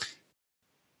a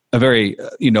very,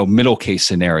 middle case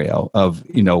scenario of,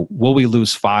 will we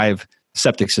lose 5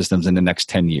 septic systems in the next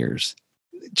 10 years?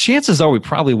 Chances are we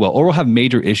probably will, or we'll have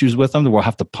major issues with them that we'll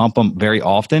have to pump them very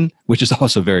often, which is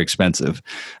also very expensive.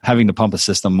 Having to pump a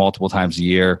system multiple times a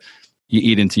year, you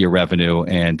eat into your revenue,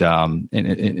 and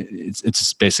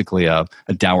it's basically a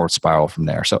downward spiral from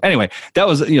there. So anyway, that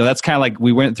was, that's kind of like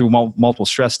we went through multiple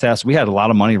stress tests. We had a lot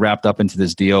of money wrapped up into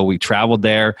this deal. We traveled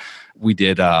there. We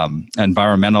did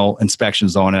environmental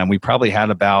inspections on it, and we probably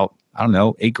had about,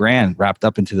 $8,000 wrapped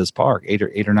up into this park, $8 or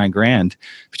 $9,000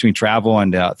 between travel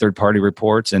and third-party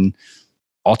reports, and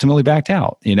ultimately backed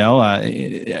out.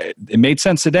 It made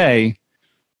sense today,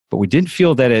 but we didn't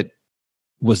feel that it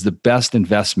was the best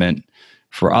investment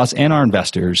for us and our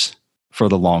investors for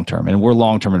the long term. And we're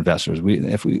long-term investors.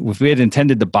 If we had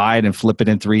intended to buy it and flip it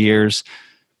in 3 years,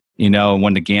 and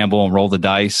wanted to gamble and roll the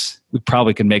dice, we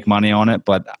probably could make money on it.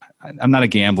 But I'm not a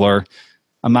gambler.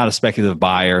 I'm not a speculative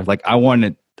buyer. Like I want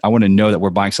to know that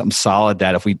we're buying something solid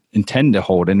that if we intend to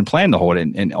hold it and plan to hold it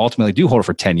and ultimately do hold it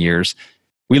for 10 years,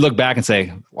 we look back and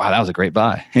say, wow, that was a great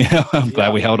buy. I'm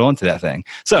glad we held on to that thing.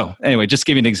 So anyway, just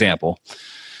give you an example.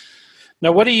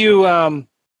 Now, what do you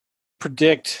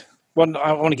predict? Well,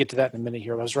 I want to get to that in a minute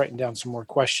here. I was writing down some more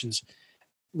questions.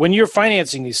 When you're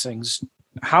financing these things,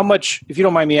 how much, if you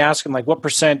don't mind me asking, like what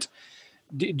percent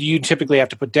do you typically have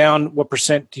to put down? What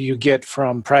percent do you get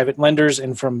from private lenders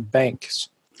and from banks?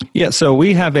 Yeah, so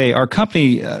we have our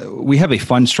company, we have a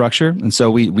fund structure. And so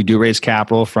we do raise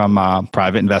capital from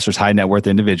private investors, high net worth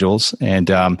individuals. And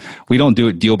we don't do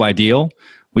it deal by deal.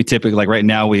 We typically, like right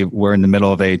now, we're in the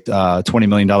middle of a $20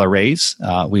 million raise.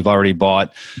 We've already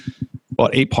bought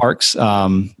 8 parks,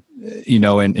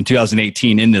 in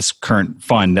 2018 in this current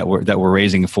fund that we're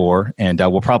raising for. And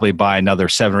we'll probably buy another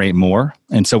 7 or 8 more.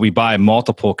 And so we buy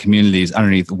multiple communities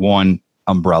underneath one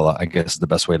umbrella, I guess is the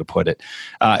best way to put it.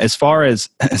 As far as,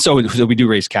 so we do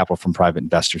raise capital from private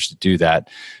investors to do that.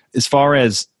 As far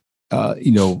as,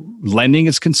 lending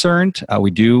is concerned,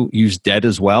 we do use debt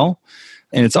as well.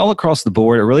 And it's all across the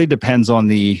board. It really depends on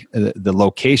the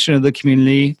location of the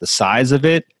community, the size of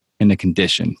it, and the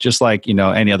condition, just like,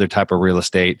 any other type of real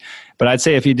estate. But I'd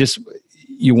say if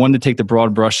you want to take the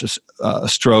broad brush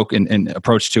stroke and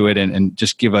approach to it and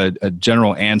just give a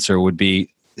general answer would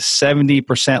be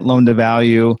 70% loan to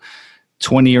value,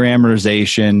 20-year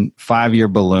amortization, 5-year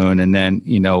balloon, and then,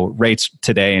 rates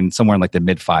today and somewhere in like the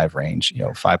mid-5 range,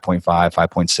 5.5,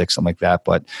 5.6, something like that.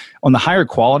 But on the higher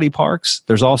quality parks,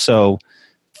 there's also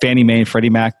Fannie Mae and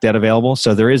Freddie Mac debt available.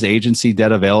 So there is agency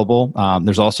debt available.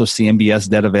 There's also CMBS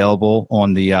debt available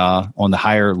on the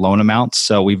higher loan amounts.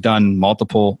 So we've done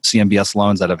multiple CMBS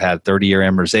loans that have had 30-year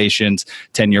amortizations,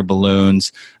 10-year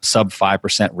balloons, sub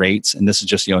 5% rates. And this is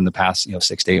just, in the past,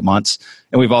 6 to 8 months.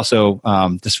 And we've also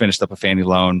just finished up a Fannie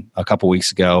loan a couple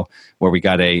weeks ago where we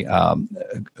got I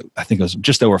think it was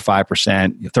just over 5%,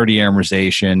 30-year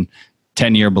amortization,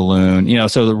 10-year balloon,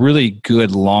 so the really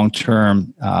good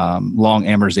long-term, long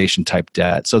amortization type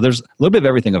debt. So there's a little bit of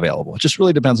everything available. It just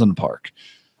really depends on the park.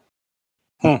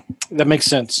 That makes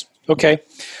sense. Okay.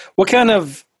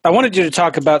 I wanted you to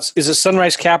talk about, is it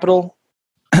Sunrise Capital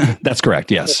That's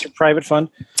correct. Yes. That's your private fund.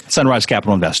 Sunrise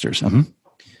Capital Investors. Mm-hmm.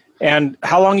 And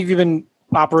how long have you been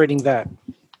operating that?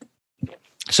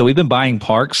 So we've been buying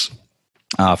parks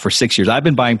for 6 years. I've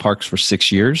been buying parks for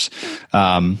 6 years.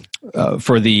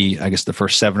 For the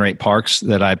first 7 or 8 parks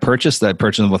that I purchased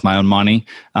them with my own money,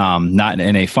 not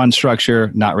in a fund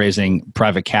structure, not raising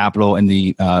private capital in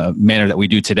the manner that we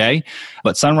do today.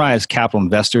 But Sunrise Capital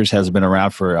Investors has been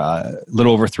around for a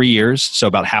little over 3 years, so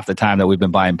about half the time that we've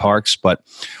been buying parks. But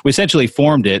we essentially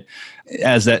formed it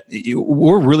as that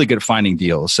we're really good at finding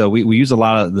deals. So we use a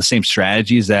lot of the same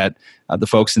strategies that the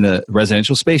folks in the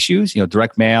residential space use,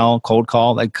 direct mail, cold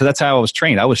call, because that's how I was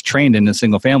trained. I was trained in the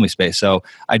single family space. So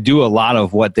I do a lot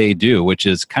of what they do, which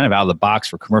is kind of out of the box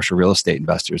for commercial real estate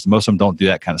investors. Most of them don't do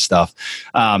that kind of stuff.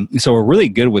 So we're really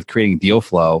good with creating deal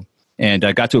flow. And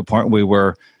I got to a point where we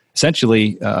were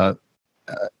essentially out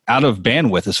of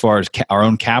bandwidth as far as our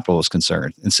own capital is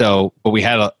concerned. And so, but we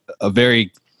had a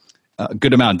very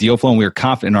good amount of deal flow, and we were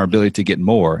confident in our ability to get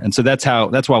more. And so that's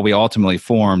why we ultimately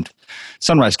formed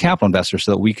Sunrise Capital Investors,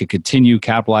 so that we could continue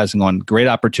capitalizing on great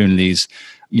opportunities,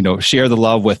 share the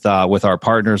love with our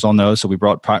partners on those. So we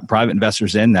brought private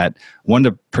investors in that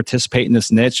wanted to participate in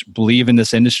this niche, believe in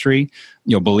this industry,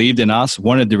 believed in us,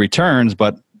 wanted the returns,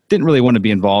 but didn't really want to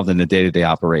be involved in the day-to-day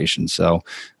operations. So,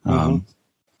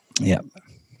 yeah.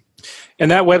 And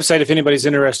that website, if anybody's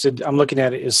interested, I'm looking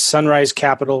at it, is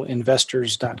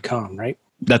sunrisecapitalinvestors.com, right?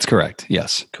 That's correct.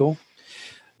 Yes. Cool.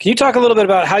 Can you talk a little bit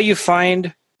about how you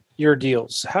find your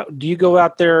deals? How do you go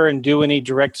out there and do any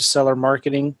direct-to-seller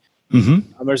marketing?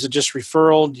 Mm-hmm. Or is it just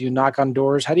referral? Do you knock on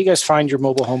doors? How do you guys find your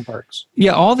mobile home parks?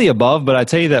 Yeah, all the above. But I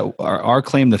tell you that our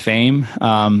claim to fame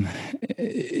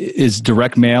is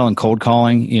direct mail and cold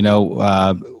calling.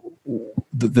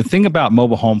 The thing about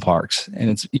mobile home parks, and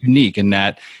it's unique in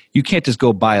that you can't just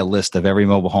go buy a list of every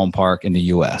mobile home park in the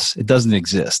U.S. It doesn't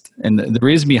exist. And the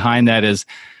reason behind that is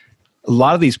a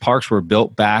lot of these parks were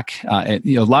built back. A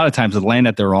lot of times the land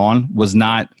that they're on was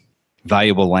not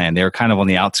valuable land. They were kind of on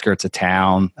the outskirts of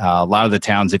town. A lot of the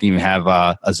towns didn't even have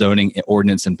a zoning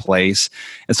ordinance in place.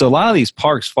 And so a lot of these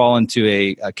parks fall into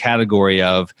a category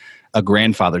of a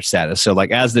grandfather status. So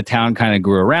like as the town kind of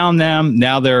grew around them,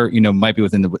 now they're, might be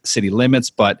within the city limits,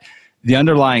 but the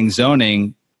underlying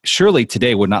zoning surely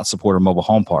today would not support a mobile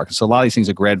home park. So a lot of these things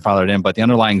are grandfathered in, but the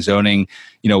underlying zoning,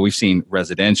 we've seen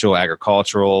residential,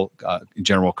 agricultural,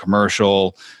 general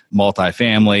commercial,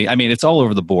 multifamily. I mean, it's all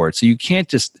over the board. So you can't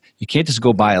just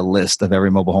go buy a list of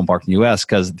every mobile home park in the U.S.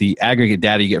 because the aggregate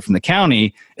data you get from the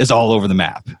county is all over the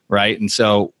map, right? And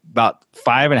so about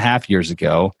 5.5 years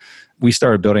ago, we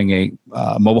started building a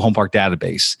mobile home park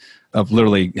database of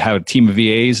literally have a team of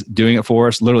VAs doing it for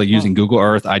us, literally using Google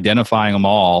Earth, identifying them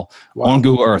all on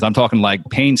Google Earth. I'm talking like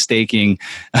painstaking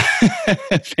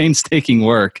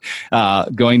work,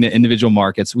 going to individual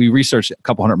markets. We researched a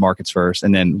couple hundred markets first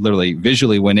and then literally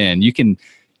visually went in. You can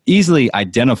easily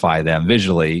identify them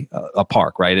visually, a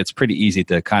park, right? It's pretty easy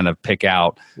to kind of pick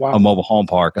out a mobile home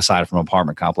park aside from an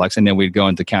apartment complex. And then we'd go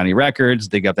into county records,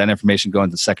 dig up that information, go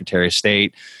into the Secretary of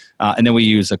State. And then we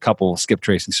use a couple skip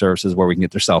tracing services where we can get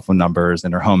their cell phone numbers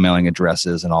and their home mailing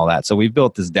addresses and all that. So we've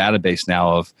built this database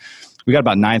now we got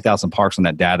about 9,000 parks on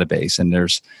that database. And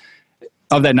there's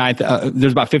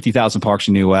about 50,000 parks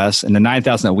in the U.S. And the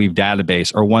 9,000 that we've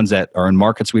database are ones that are in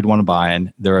markets we'd want to buy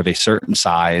in. They're of a certain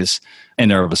size and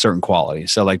they're of a certain quality.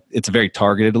 So like it's a very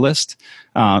targeted list.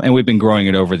 And we've been growing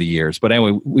it over the years. But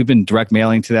anyway, we've been direct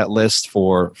mailing to that list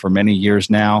for many years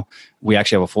now. We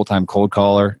actually have a full-time cold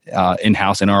caller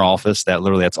in-house in our office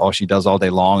that's all she does all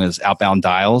day long is outbound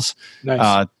dials.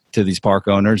 Nice. to these park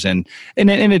owners. And in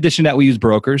addition to that, we use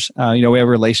brokers. We have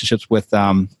relationships with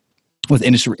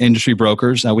industry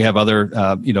brokers. We have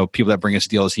other people that bring us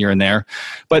deals here and there.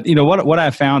 But what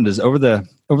I've found is over the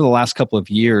last couple of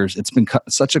years, it's been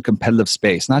such a competitive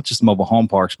space, not just mobile home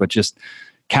parks, but just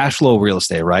cash flow real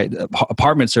estate, right?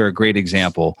 Apartments are a great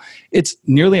example. It's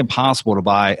nearly impossible to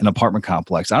buy an apartment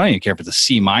complex. I don't even care if it's a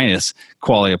C-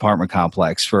 quality apartment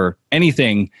complex for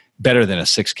anything better than a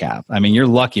 6 cap. I mean, you're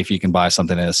lucky if you can buy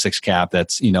something in a 6 cap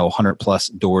that's 100 plus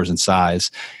doors in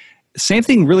size. Same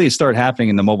thing really started happening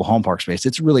in the mobile home park space.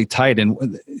 It's really tight.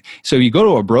 And so you go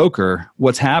to a broker,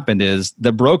 what's happened is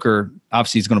the broker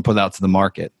obviously is going to put it out to the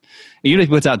market. Even if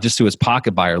he puts out just to his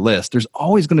pocket buyer list, there's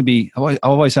always going to be, I've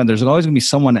always found there's always going to be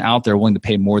someone out there willing to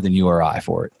pay more than you or I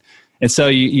for it. And so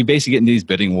you basically get into these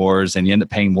bidding wars and you end up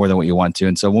paying more than what you want to.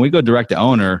 And so when we go direct to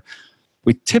owner,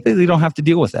 we typically don't have to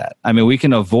deal with that. I mean, we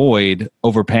can avoid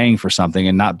overpaying for something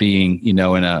and not being, in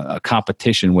a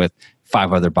competition with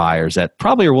 5 other buyers that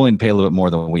probably are willing to pay a little bit more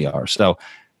than we are. So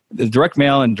the direct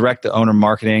mail and direct to owner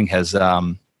marketing has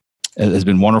has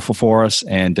been wonderful for us,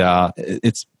 and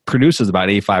it produces about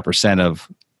 85%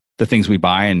 of the things we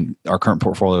buy in our current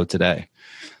portfolio today.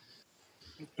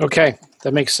 Okay,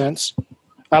 that makes sense.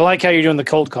 I like how you're doing the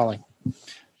cold calling.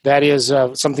 That is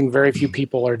something very few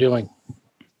people are doing.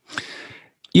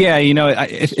 Yeah,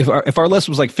 if our list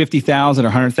was like 50,000 or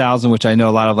 100,000, which I know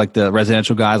a lot of like the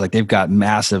residential guys, like they've got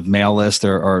massive mail list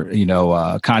or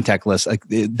contact lists, like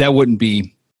that wouldn't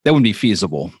be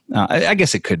feasible. I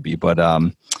guess it could be, but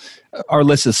our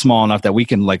list is small enough that we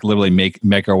can like literally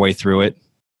make our way through it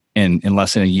in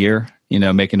less than a year.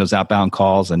 Making those outbound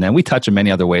calls, and then we touch them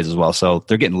many other ways as well. So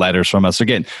they're getting letters from us.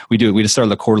 We just started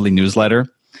the quarterly newsletter,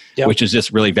 which is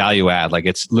just really value add. Like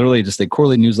it's literally just a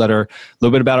quarterly newsletter, a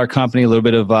little bit about our company, a little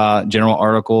bit of general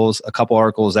articles, a couple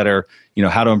articles that are,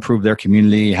 how to improve their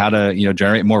community, how to,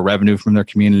 generate more revenue from their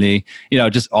community,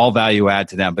 just all value add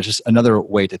to them, but just another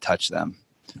way to touch them.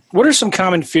 What are some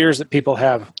common fears that people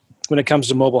have when it comes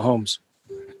to mobile homes?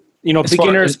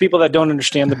 Beginners, people that don't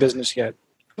understand the business yet.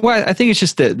 Well, I think it's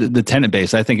just the tenant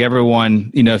base. I think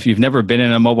everyone, if you've never been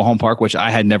in a mobile home park, which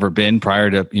I had never been prior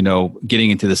to,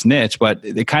 getting into this niche, but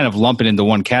they kind of lump it into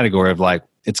one category of like,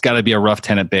 it's got to be a rough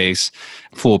tenant base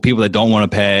full of people that don't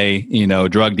want to pay,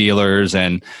 drug dealers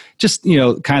and just,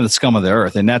 kind of the scum of the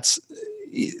earth. And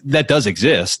that does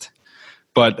exist,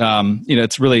 but,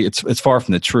 it's far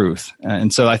from the truth.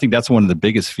 And so I think that's one of the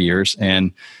biggest fears.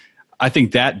 And I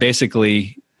think that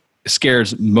basically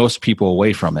scares most people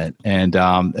away from it, and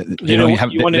they don't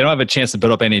have a chance to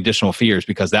build up any additional fears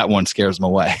because that one scares them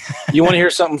away. You want to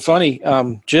hear something funny?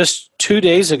 Just 2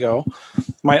 days ago,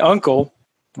 my uncle,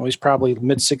 he's probably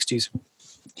mid-60s,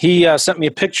 he sent me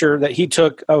a picture that he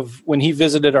took of when he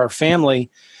visited our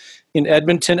family in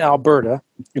Edmonton, Alberta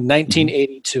in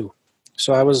 1982.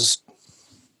 So I was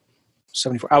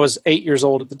 74. I was 8 years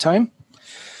old at the time,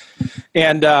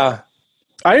 and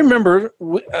I remember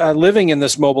living in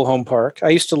this mobile home park. I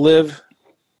used to live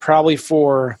probably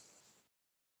for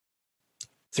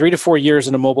 3 to 4 years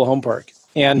in a mobile home park.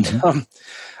 And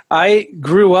I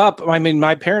grew up,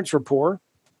 my parents were poor,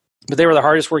 but they were the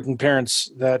hardest working parents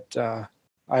that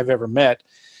I've ever met.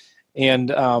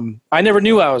 And I never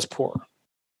knew I was poor,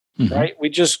 right?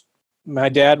 My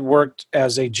dad worked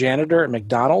as a janitor at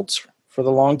McDonald's for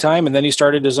the long time, and then he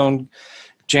started his own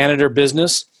janitor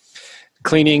business,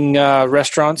 cleaning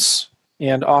restaurants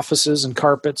and offices and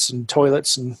carpets and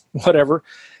toilets and whatever.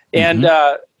 And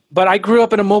but I grew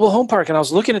up in a mobile home park, and I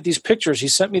was looking at these pictures. He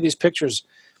sent me these pictures.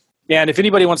 And if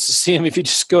anybody wants to see them, if you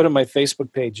just go to my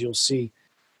Facebook page, you'll see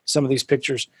some of these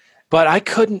pictures. But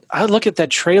I look at that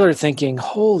trailer thinking,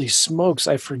 holy smokes,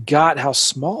 I forgot how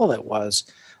small that was.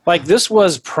 Like this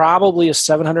was probably a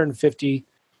 750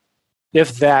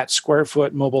 if that square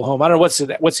foot mobile home. I don't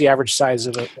know what's the average size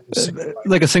of it.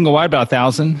 Like a single wide, about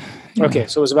 1,000. Okay,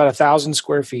 so it was about 1,000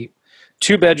 square feet,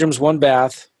 2 bedrooms, 1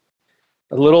 bath,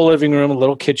 a little living room, a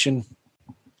little kitchen,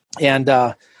 and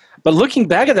but looking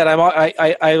back at that,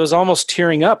 I was almost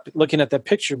tearing up looking at that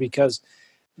picture because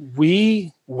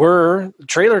we were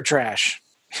trailer trash,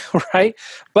 right?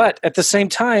 But at the same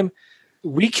time,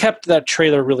 we kept that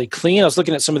trailer really clean. I was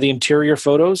looking at some of the interior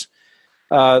photos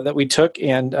that we took,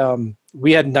 and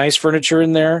we had nice furniture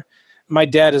in there. My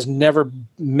dad has never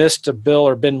missed a bill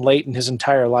or been late in his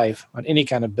entire life on any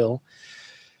kind of bill.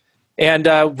 And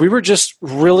we were just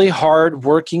really hard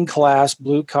working class,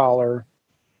 blue collar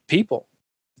people.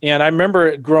 And I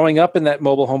remember growing up in that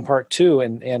mobile home park too,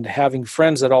 and having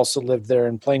friends that also lived there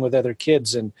and playing with other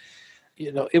kids. And,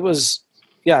 it was,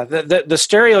 the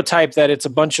stereotype that it's a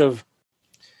bunch of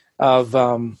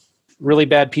really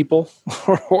bad people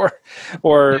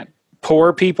or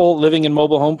poor people living in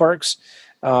mobile home parks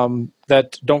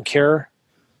that don't care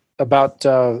about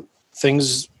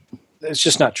things. It's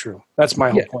just not true. That's my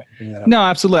whole point. No,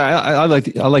 absolutely. I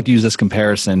like to use this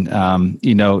comparison.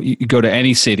 You go to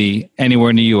any city, anywhere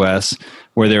in the U.S.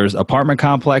 where there's apartment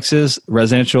complexes,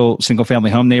 residential single-family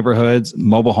home neighborhoods,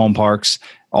 mobile home parks.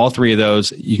 All three of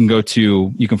those, you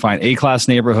can find A-class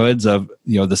neighborhoods of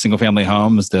the single-family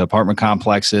homes, the apartment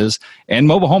complexes, and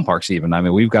mobile home parks. Even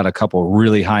we've got a couple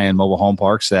really high-end mobile home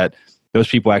parks that those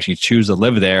people actually choose to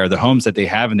live there. The homes that they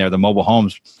have in there, the mobile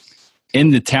homes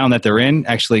in the town that they're in,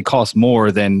 actually cost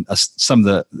more than some of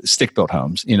the stick-built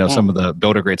homes. Some of the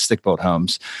builder-grade stick-built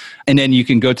homes. And then you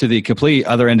can go to the complete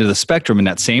other end of the spectrum in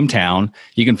that same town.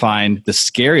 You can find the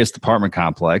scariest apartment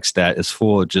complex that is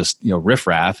full of just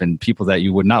riffraff and people that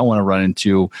you would not want to run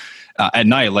into at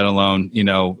night, let alone,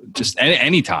 just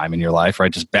any time in your life,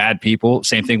 right? Just bad people.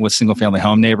 Same thing with single family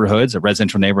home neighborhoods or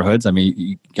residential neighborhoods. I mean,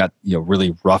 you got,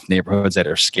 really rough neighborhoods that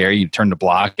are scary. You turn the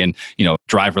block and,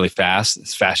 drive really fast,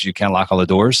 as fast as you can, lock all the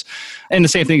doors. And the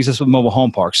same thing is just with mobile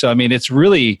home parks. So, I mean, it's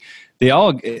really, I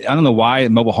don't know why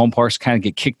mobile home parks kind of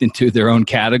get kicked into their own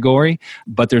category,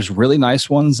 but there's really nice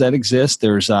ones that exist.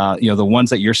 There's, the ones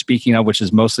that you're speaking of, which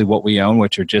is mostly what we own,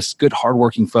 which are just good,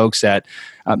 hardworking folks that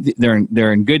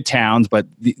they're in good towns, but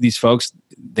these folks,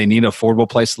 they need an affordable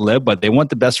place to live, but they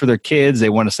want the best for their kids. They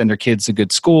want to send their kids to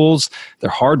good schools. They're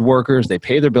hard workers. They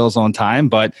pay their bills on time,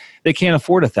 but they can't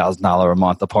afford $1,000 a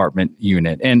month apartment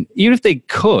unit. And even if they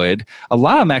could, a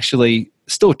lot of them actually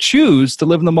still choose to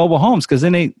live in the mobile homes because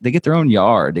then they get their own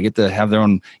yard. They get to have their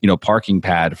own, parking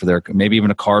pad for their, maybe even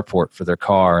a carport for their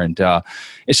car. And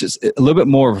it's just a little bit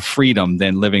more of a freedom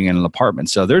than living in an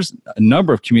apartment. So there's a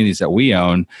number of communities that we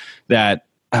own that,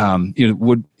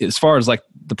 would, as far as like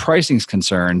the pricing is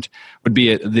concerned, would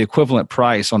be the equivalent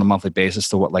price on a monthly basis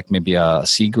to what like maybe a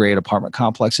C-grade apartment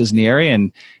complex is in the area.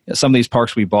 And some of these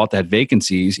parks we bought that had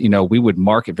vacancies, we would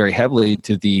market very heavily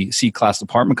to the C-class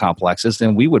apartment complexes,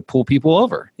 and we would pull people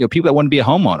over. People that want to be a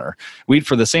homeowner.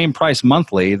 For the same price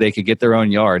monthly, they could get their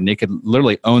own yard and they could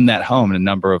literally own that home in a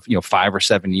number of 5 or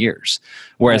 7 years.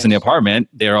 Whereas in the apartment,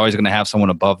 they're always going to have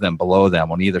someone above them, below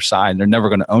them, on either side, and they're never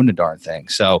going to own the darn thing.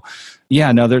 So,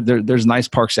 yeah, no, there's nice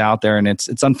parks out there, and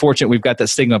it's unfortunate we've got that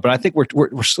stigma, but I think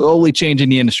we're slowly changing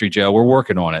the industry, Joe. We're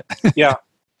working on it. Yeah.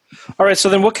 All right. So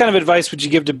then, what kind of advice would you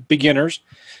give to beginners?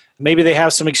 Maybe they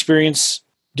have some experience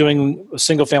doing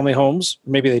single family homes.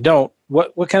 Maybe they don't.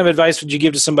 What kind of advice would you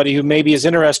give to somebody who maybe is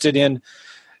interested in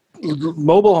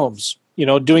mobile homes?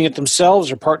 Doing it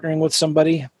themselves or partnering with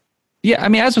somebody? Yeah, I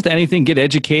mean, as with anything, get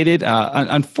educated.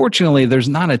 Unfortunately, there's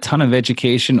not a ton of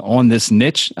education on this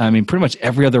niche. I mean, pretty much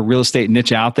every other real estate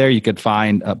niche out there, you could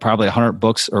find probably 100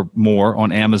 books or more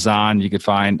on Amazon. You could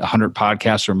find 100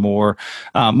 podcasts or more.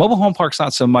 Mobile home parks,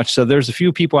 not so much. So there's a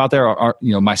few people out there,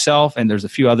 myself, and there's a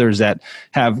few others that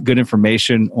have good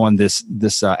information on this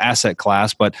asset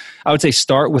class. But I would say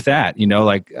start with that.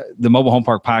 Like the mobile home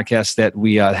park podcast that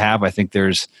we have, I think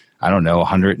there's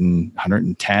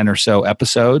 110 or so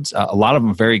episodes. A lot of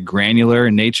them very granular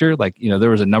in nature. Like,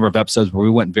 there was a number of episodes where we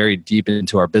went very deep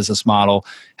into our business model,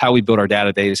 how we build our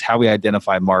database, how we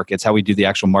identify markets, how we do the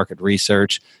actual market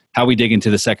research, how we dig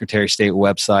into the Secretary of State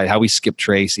website, how we skip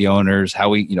trace the owners, how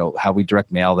we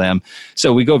direct mail them.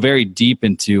 So we go very deep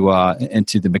into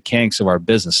the mechanics of our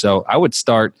business. So I would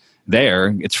start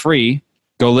there. It's free.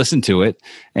 Go listen to it.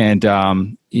 And,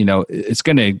 it's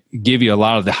going to give you a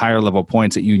lot of the higher level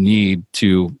points that you need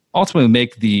to ultimately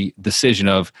make the decision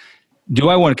of, do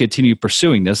I want to continue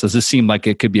pursuing this? Does this seem like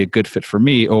it could be a good fit for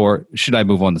me, or should I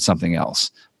move on to something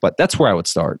else? But that's where I would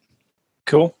start.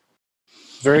 Cool.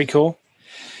 Very cool.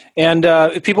 And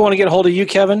if people want to get a hold of you,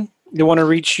 Kevin, they want to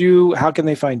reach you, how can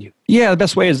they find you? Yeah, the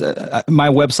best way is my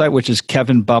website, which is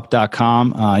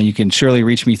kevinbupp.com. You can surely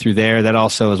reach me through there. That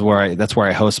also is that's where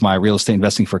I host my Real Estate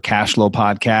Investing for Cash Flow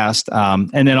podcast.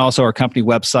 And then also our company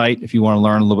website, if you want to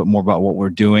learn a little bit more about what we're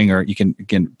doing, or you can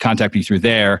contact me through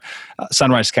there,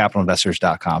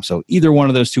 sunrisecapitalinvestors.com. So either one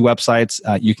of those two websites,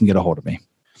 you can get a hold of me.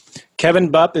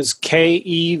 Kevin Bupp is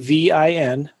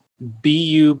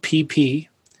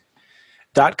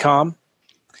KevinBupp.com.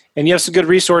 And you have some good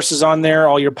resources on there.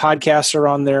 All your podcasts are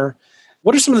on there.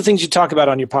 What are some of the things you talk about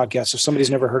on your podcast if somebody's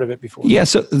never heard of it before? Yeah,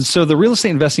 so the Real Estate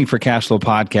Investing for Cash Flow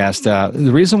podcast,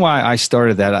 the reason why I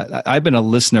started that, I've been a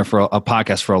listener for a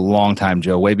podcast for a long time,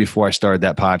 Joe, way before I started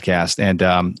that podcast. And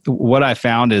what I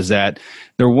found is that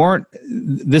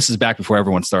this is back before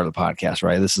everyone started a podcast,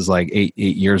 right? This is like 8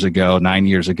 years ago, 9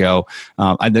 years ago.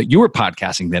 I know you were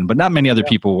podcasting then, but not many other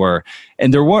people were.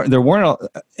 And there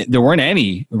weren't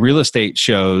any real estate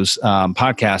shows,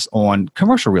 podcasts on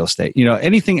commercial real estate.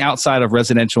 Anything outside of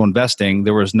residential investing,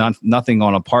 there was nothing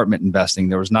on apartment investing.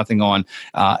 There was nothing on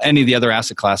any of the other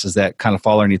asset classes that kind of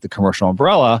fall underneath the commercial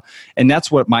umbrella. And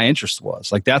that's what my interest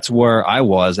was. Like, that's where I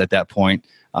was at that point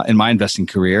in my investing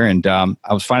career. And I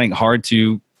was finding it hard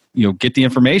to get the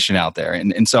information out there.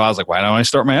 And so I was like, why don't I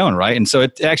start my own, right? And so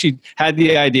it actually had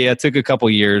the idea. It took a couple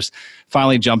of years,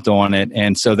 finally jumped on it.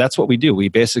 And so that's what we do. We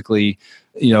basically,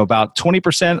 about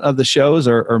 20% of the shows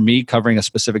are me covering a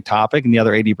specific topic, and the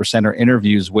other 80% are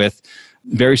interviews with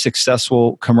very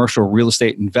successful commercial real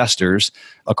estate investors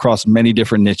across many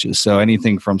different niches. So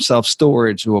anything from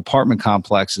self-storage to apartment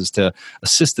complexes to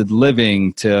assisted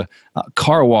living to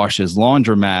car washes,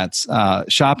 laundromats,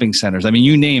 shopping centers. I mean,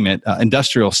 you name it,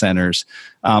 industrial centers.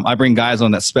 I bring guys on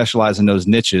that specialize in those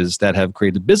niches that have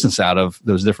created business out of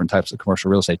those different types of commercial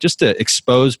real estate, just to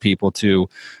expose people to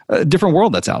a different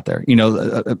world that's out there.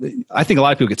 I think a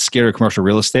lot of people get scared of commercial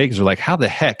real estate because they're like, how the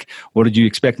heck, what did you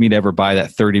expect me to ever buy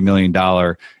that $30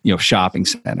 million, shopping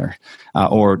center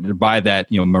or to buy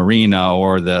that, marina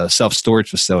or the self-storage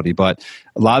facility? But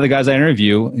a lot of the guys I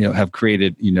interview, have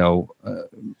created,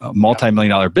 a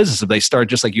multi-million-dollar business if they start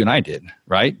just like you and I did,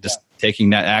 right? Just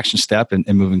taking that action step and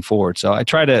moving forward. So I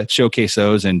try to showcase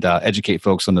those and educate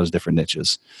folks on those different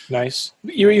niches. Nice.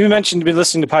 You mentioned you've been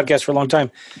listening to podcasts for a long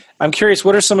time. I'm curious,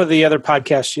 what are some of the other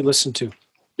podcasts you listen to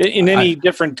in any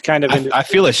different kind of industry? I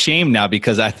feel ashamed now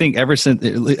because I think ever since,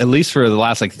 at least for the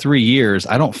last 3 years,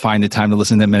 I don't find the time to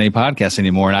listen to many podcasts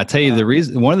anymore. And I tell you the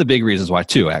reason, one of the big reasons why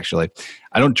too, actually,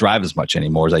 I don't drive as much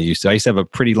anymore as I used to. I used to have a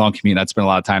pretty long commute. I'd spend a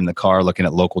lot of time in the car looking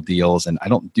at local deals, and I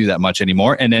don't do that much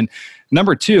anymore. And then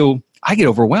number two, I get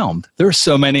overwhelmed. There's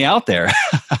so many out there.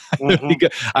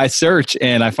 I search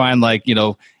and I find 8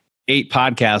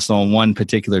 podcasts on one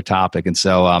particular topic. And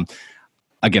so,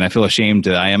 again, I feel ashamed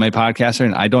that I am a podcaster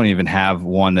and I don't even have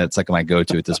one that's my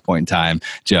go-to at this point in time,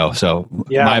 Joe. So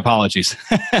my apologies.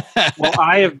 Well,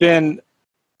 I have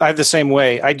the same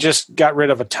way. I just got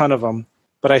rid of a ton of them,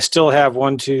 but I still have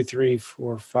 1, 2, 3,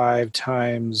 4, 5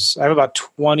 times. I have about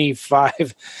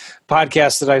 25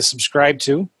 podcasts that I subscribe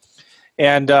to.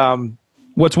 And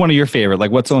what's one of your favorite?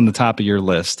 What's on the top of your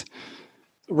list?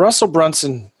 Russell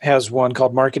Brunson has one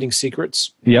called Marketing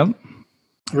Secrets. Yep.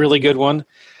 Really good one.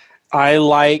 I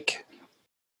like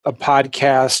a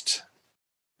podcast.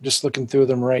 Just looking through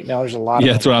them right now. There's a lot of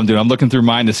them. That's what I'm doing. I'm looking through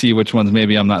mine to see which ones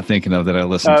maybe I'm not thinking of that I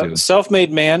listen to.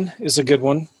 Self-Made Man is a good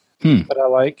one that I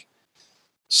like.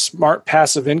 Smart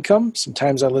Passive Income.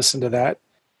 Sometimes I listen to that.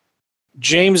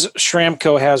 James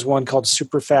Schramko has one called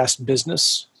Super Fast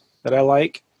Business that I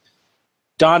like.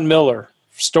 Don Miller,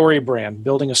 Story Brand,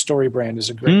 Building a Story Brand is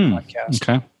a great podcast.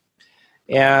 Okay.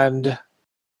 And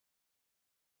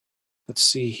let's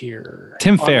see here.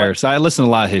 Tim Ferriss. I listen to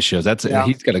a lot of his shows.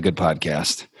 He's got a good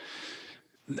podcast.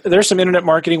 There's some internet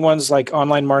marketing ones like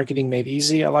Online Marketing Made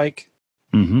Easy I like.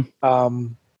 Mm-hmm.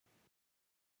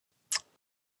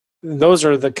 Those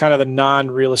are the kind of the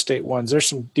non-real estate ones. There's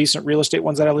some decent real estate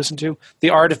ones that I listen to. The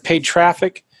Art of Paid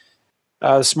Traffic,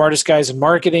 The Smartest Guys in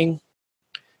Marketing,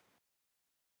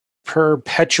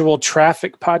 Perpetual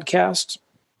Traffic Podcast,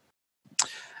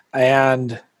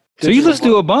 and so you listen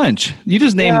to a bunch. You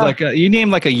just named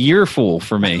a yearful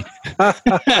for me.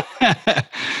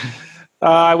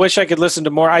 I wish I could listen to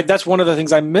more. That's one of the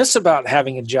things I miss about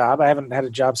having a job. I haven't had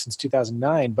a job since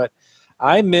 2009, but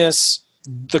I miss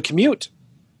the commute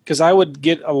because I would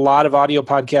get a lot of audio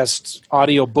podcasts,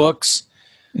 audio books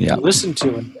to listen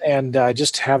to, and I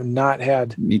just have not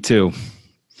had. Me too.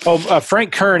 Oh,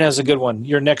 Frank Kern has a good one.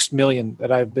 Your Next Million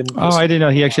that I've been. Oh, I didn't know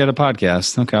he actually had a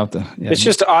podcast. Okay, it's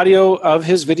just audio of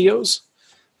his videos,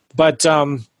 but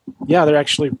they're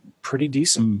actually pretty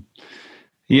decent.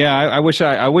 Yeah, I wish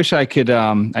I could.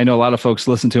 I know a lot of folks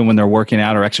listen to them when they're working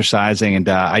out or exercising, and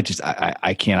I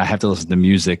can't. I have to listen to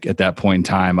music at that point in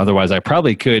time. Otherwise, I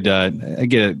probably could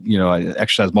get I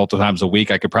exercise multiple times a week.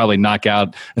 I could probably knock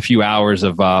out a few hours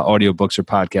of audiobooks or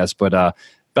podcasts, but.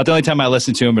 About the only time I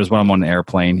listen to them is when I'm on an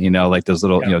airplane, those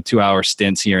little, 2-hour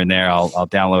stints here and there. I'll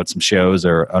download some shows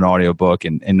or an audiobook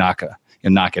and knock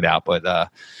it out. But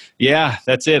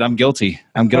that's it. I'm guilty.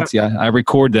 I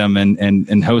record them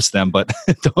and host them, but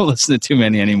don't listen to too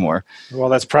many anymore. Well,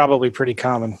 that's probably pretty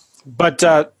common. But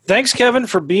thanks, Kevin,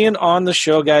 for being on the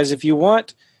show, guys. If you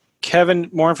want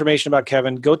more information about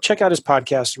Kevin, go check out his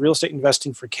podcast, Real Estate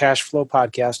Investing for Cash Flow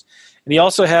Podcast. And he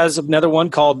also has another one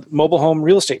called Mobile Home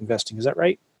Real Estate Investing. Is that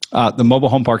right? The Mobile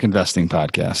Home Park Investing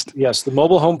Podcast. Yes, the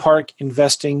Mobile Home Park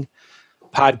Investing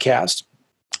Podcast.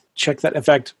 Check that. In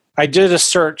fact, I did a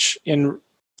search in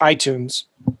iTunes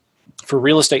for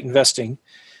real estate investing,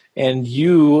 and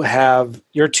your 2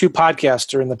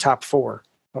 podcasts are in the top 4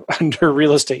 under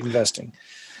real estate investing.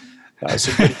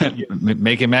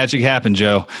 Making magic happen,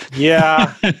 Joe.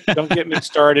 Yeah. Don't get me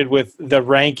started with the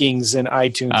rankings in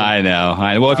iTunes. I know.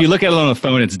 Well, if you look at it on a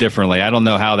phone, it's differently. I don't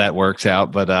know how that works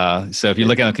out. But so if you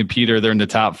look at a computer, they're in the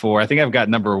top 4. I think I've got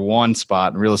number 1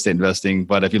 spot in real estate investing.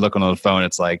 But if you look on the phone,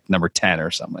 it's like number 10 or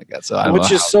something like that. So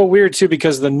which is so weird, too,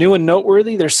 because the New and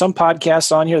Noteworthy, there's some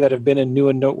podcasts on here that have been in New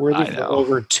and Noteworthy for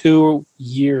over 2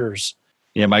 years.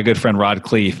 Yeah, my good friend Rod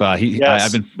Cleef.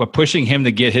 I've been pushing him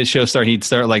to get his show started. He'd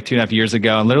started 2.5 years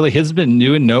ago, and literally his has been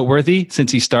New and Noteworthy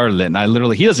since he started it. And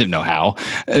he doesn't know how,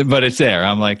 but it's there.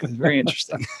 I'm like, it's very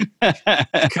interesting.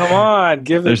 Come on,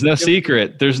 There's no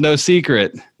secret. There's no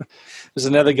secret. There's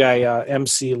another guy,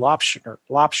 MC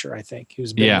Lopsher, I think,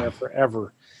 who's been there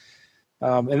forever.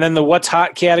 And then the What's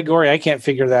Hot category, I can't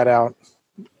figure that out.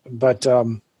 But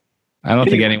I don't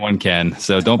think anyone can.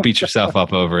 So don't beat yourself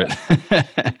up over it.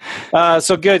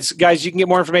 So good, guys. You can get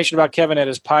more information about Kevin at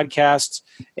his podcasts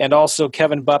and also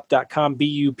kevinbupp.com,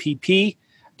 BUPP.com,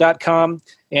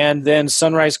 and then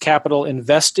Sunrise Capital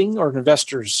Investing or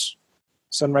Investors.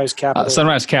 Sunrise Capital.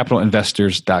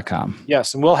 SunriseCapitalInvestors.com.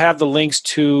 Yes, and we'll have the links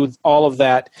to all of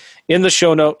that in the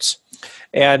show notes.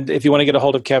 And if you want to get a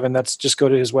hold of Kevin, that's just go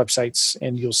to his websites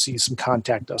and you'll see some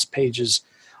contact us pages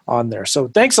on there. So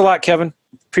thanks a lot, Kevin.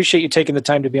 Appreciate you taking the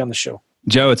time to be on the show.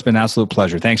 Joe, it's been an absolute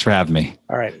pleasure. Thanks for having me.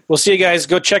 All right. We'll see you guys.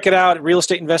 Go check it out at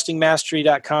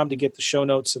realestateinvestingmastery.com to get the show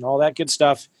notes and all that good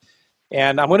stuff.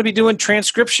 And I'm going to be doing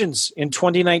transcriptions in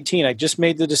 2019. I just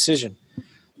made the decision.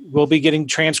 We'll be getting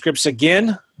transcripts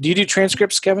again. Do you do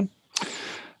transcripts, Kevin?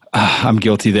 I'm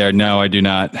guilty there. No, I do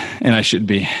not. And I should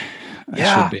be.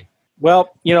 I should be.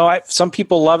 Well, some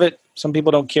people love it. Some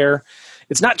people don't care.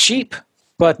 It's not cheap,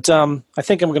 but I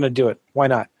think I'm going to do it. Why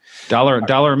not?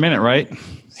 $1 a minute, right?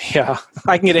 Yeah,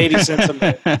 I can get 80 cents a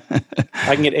minute.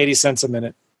 I can get 80 cents a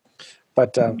minute.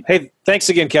 But hey, thanks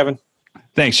again, Kevin.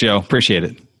 Thanks, Joe. Appreciate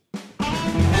it.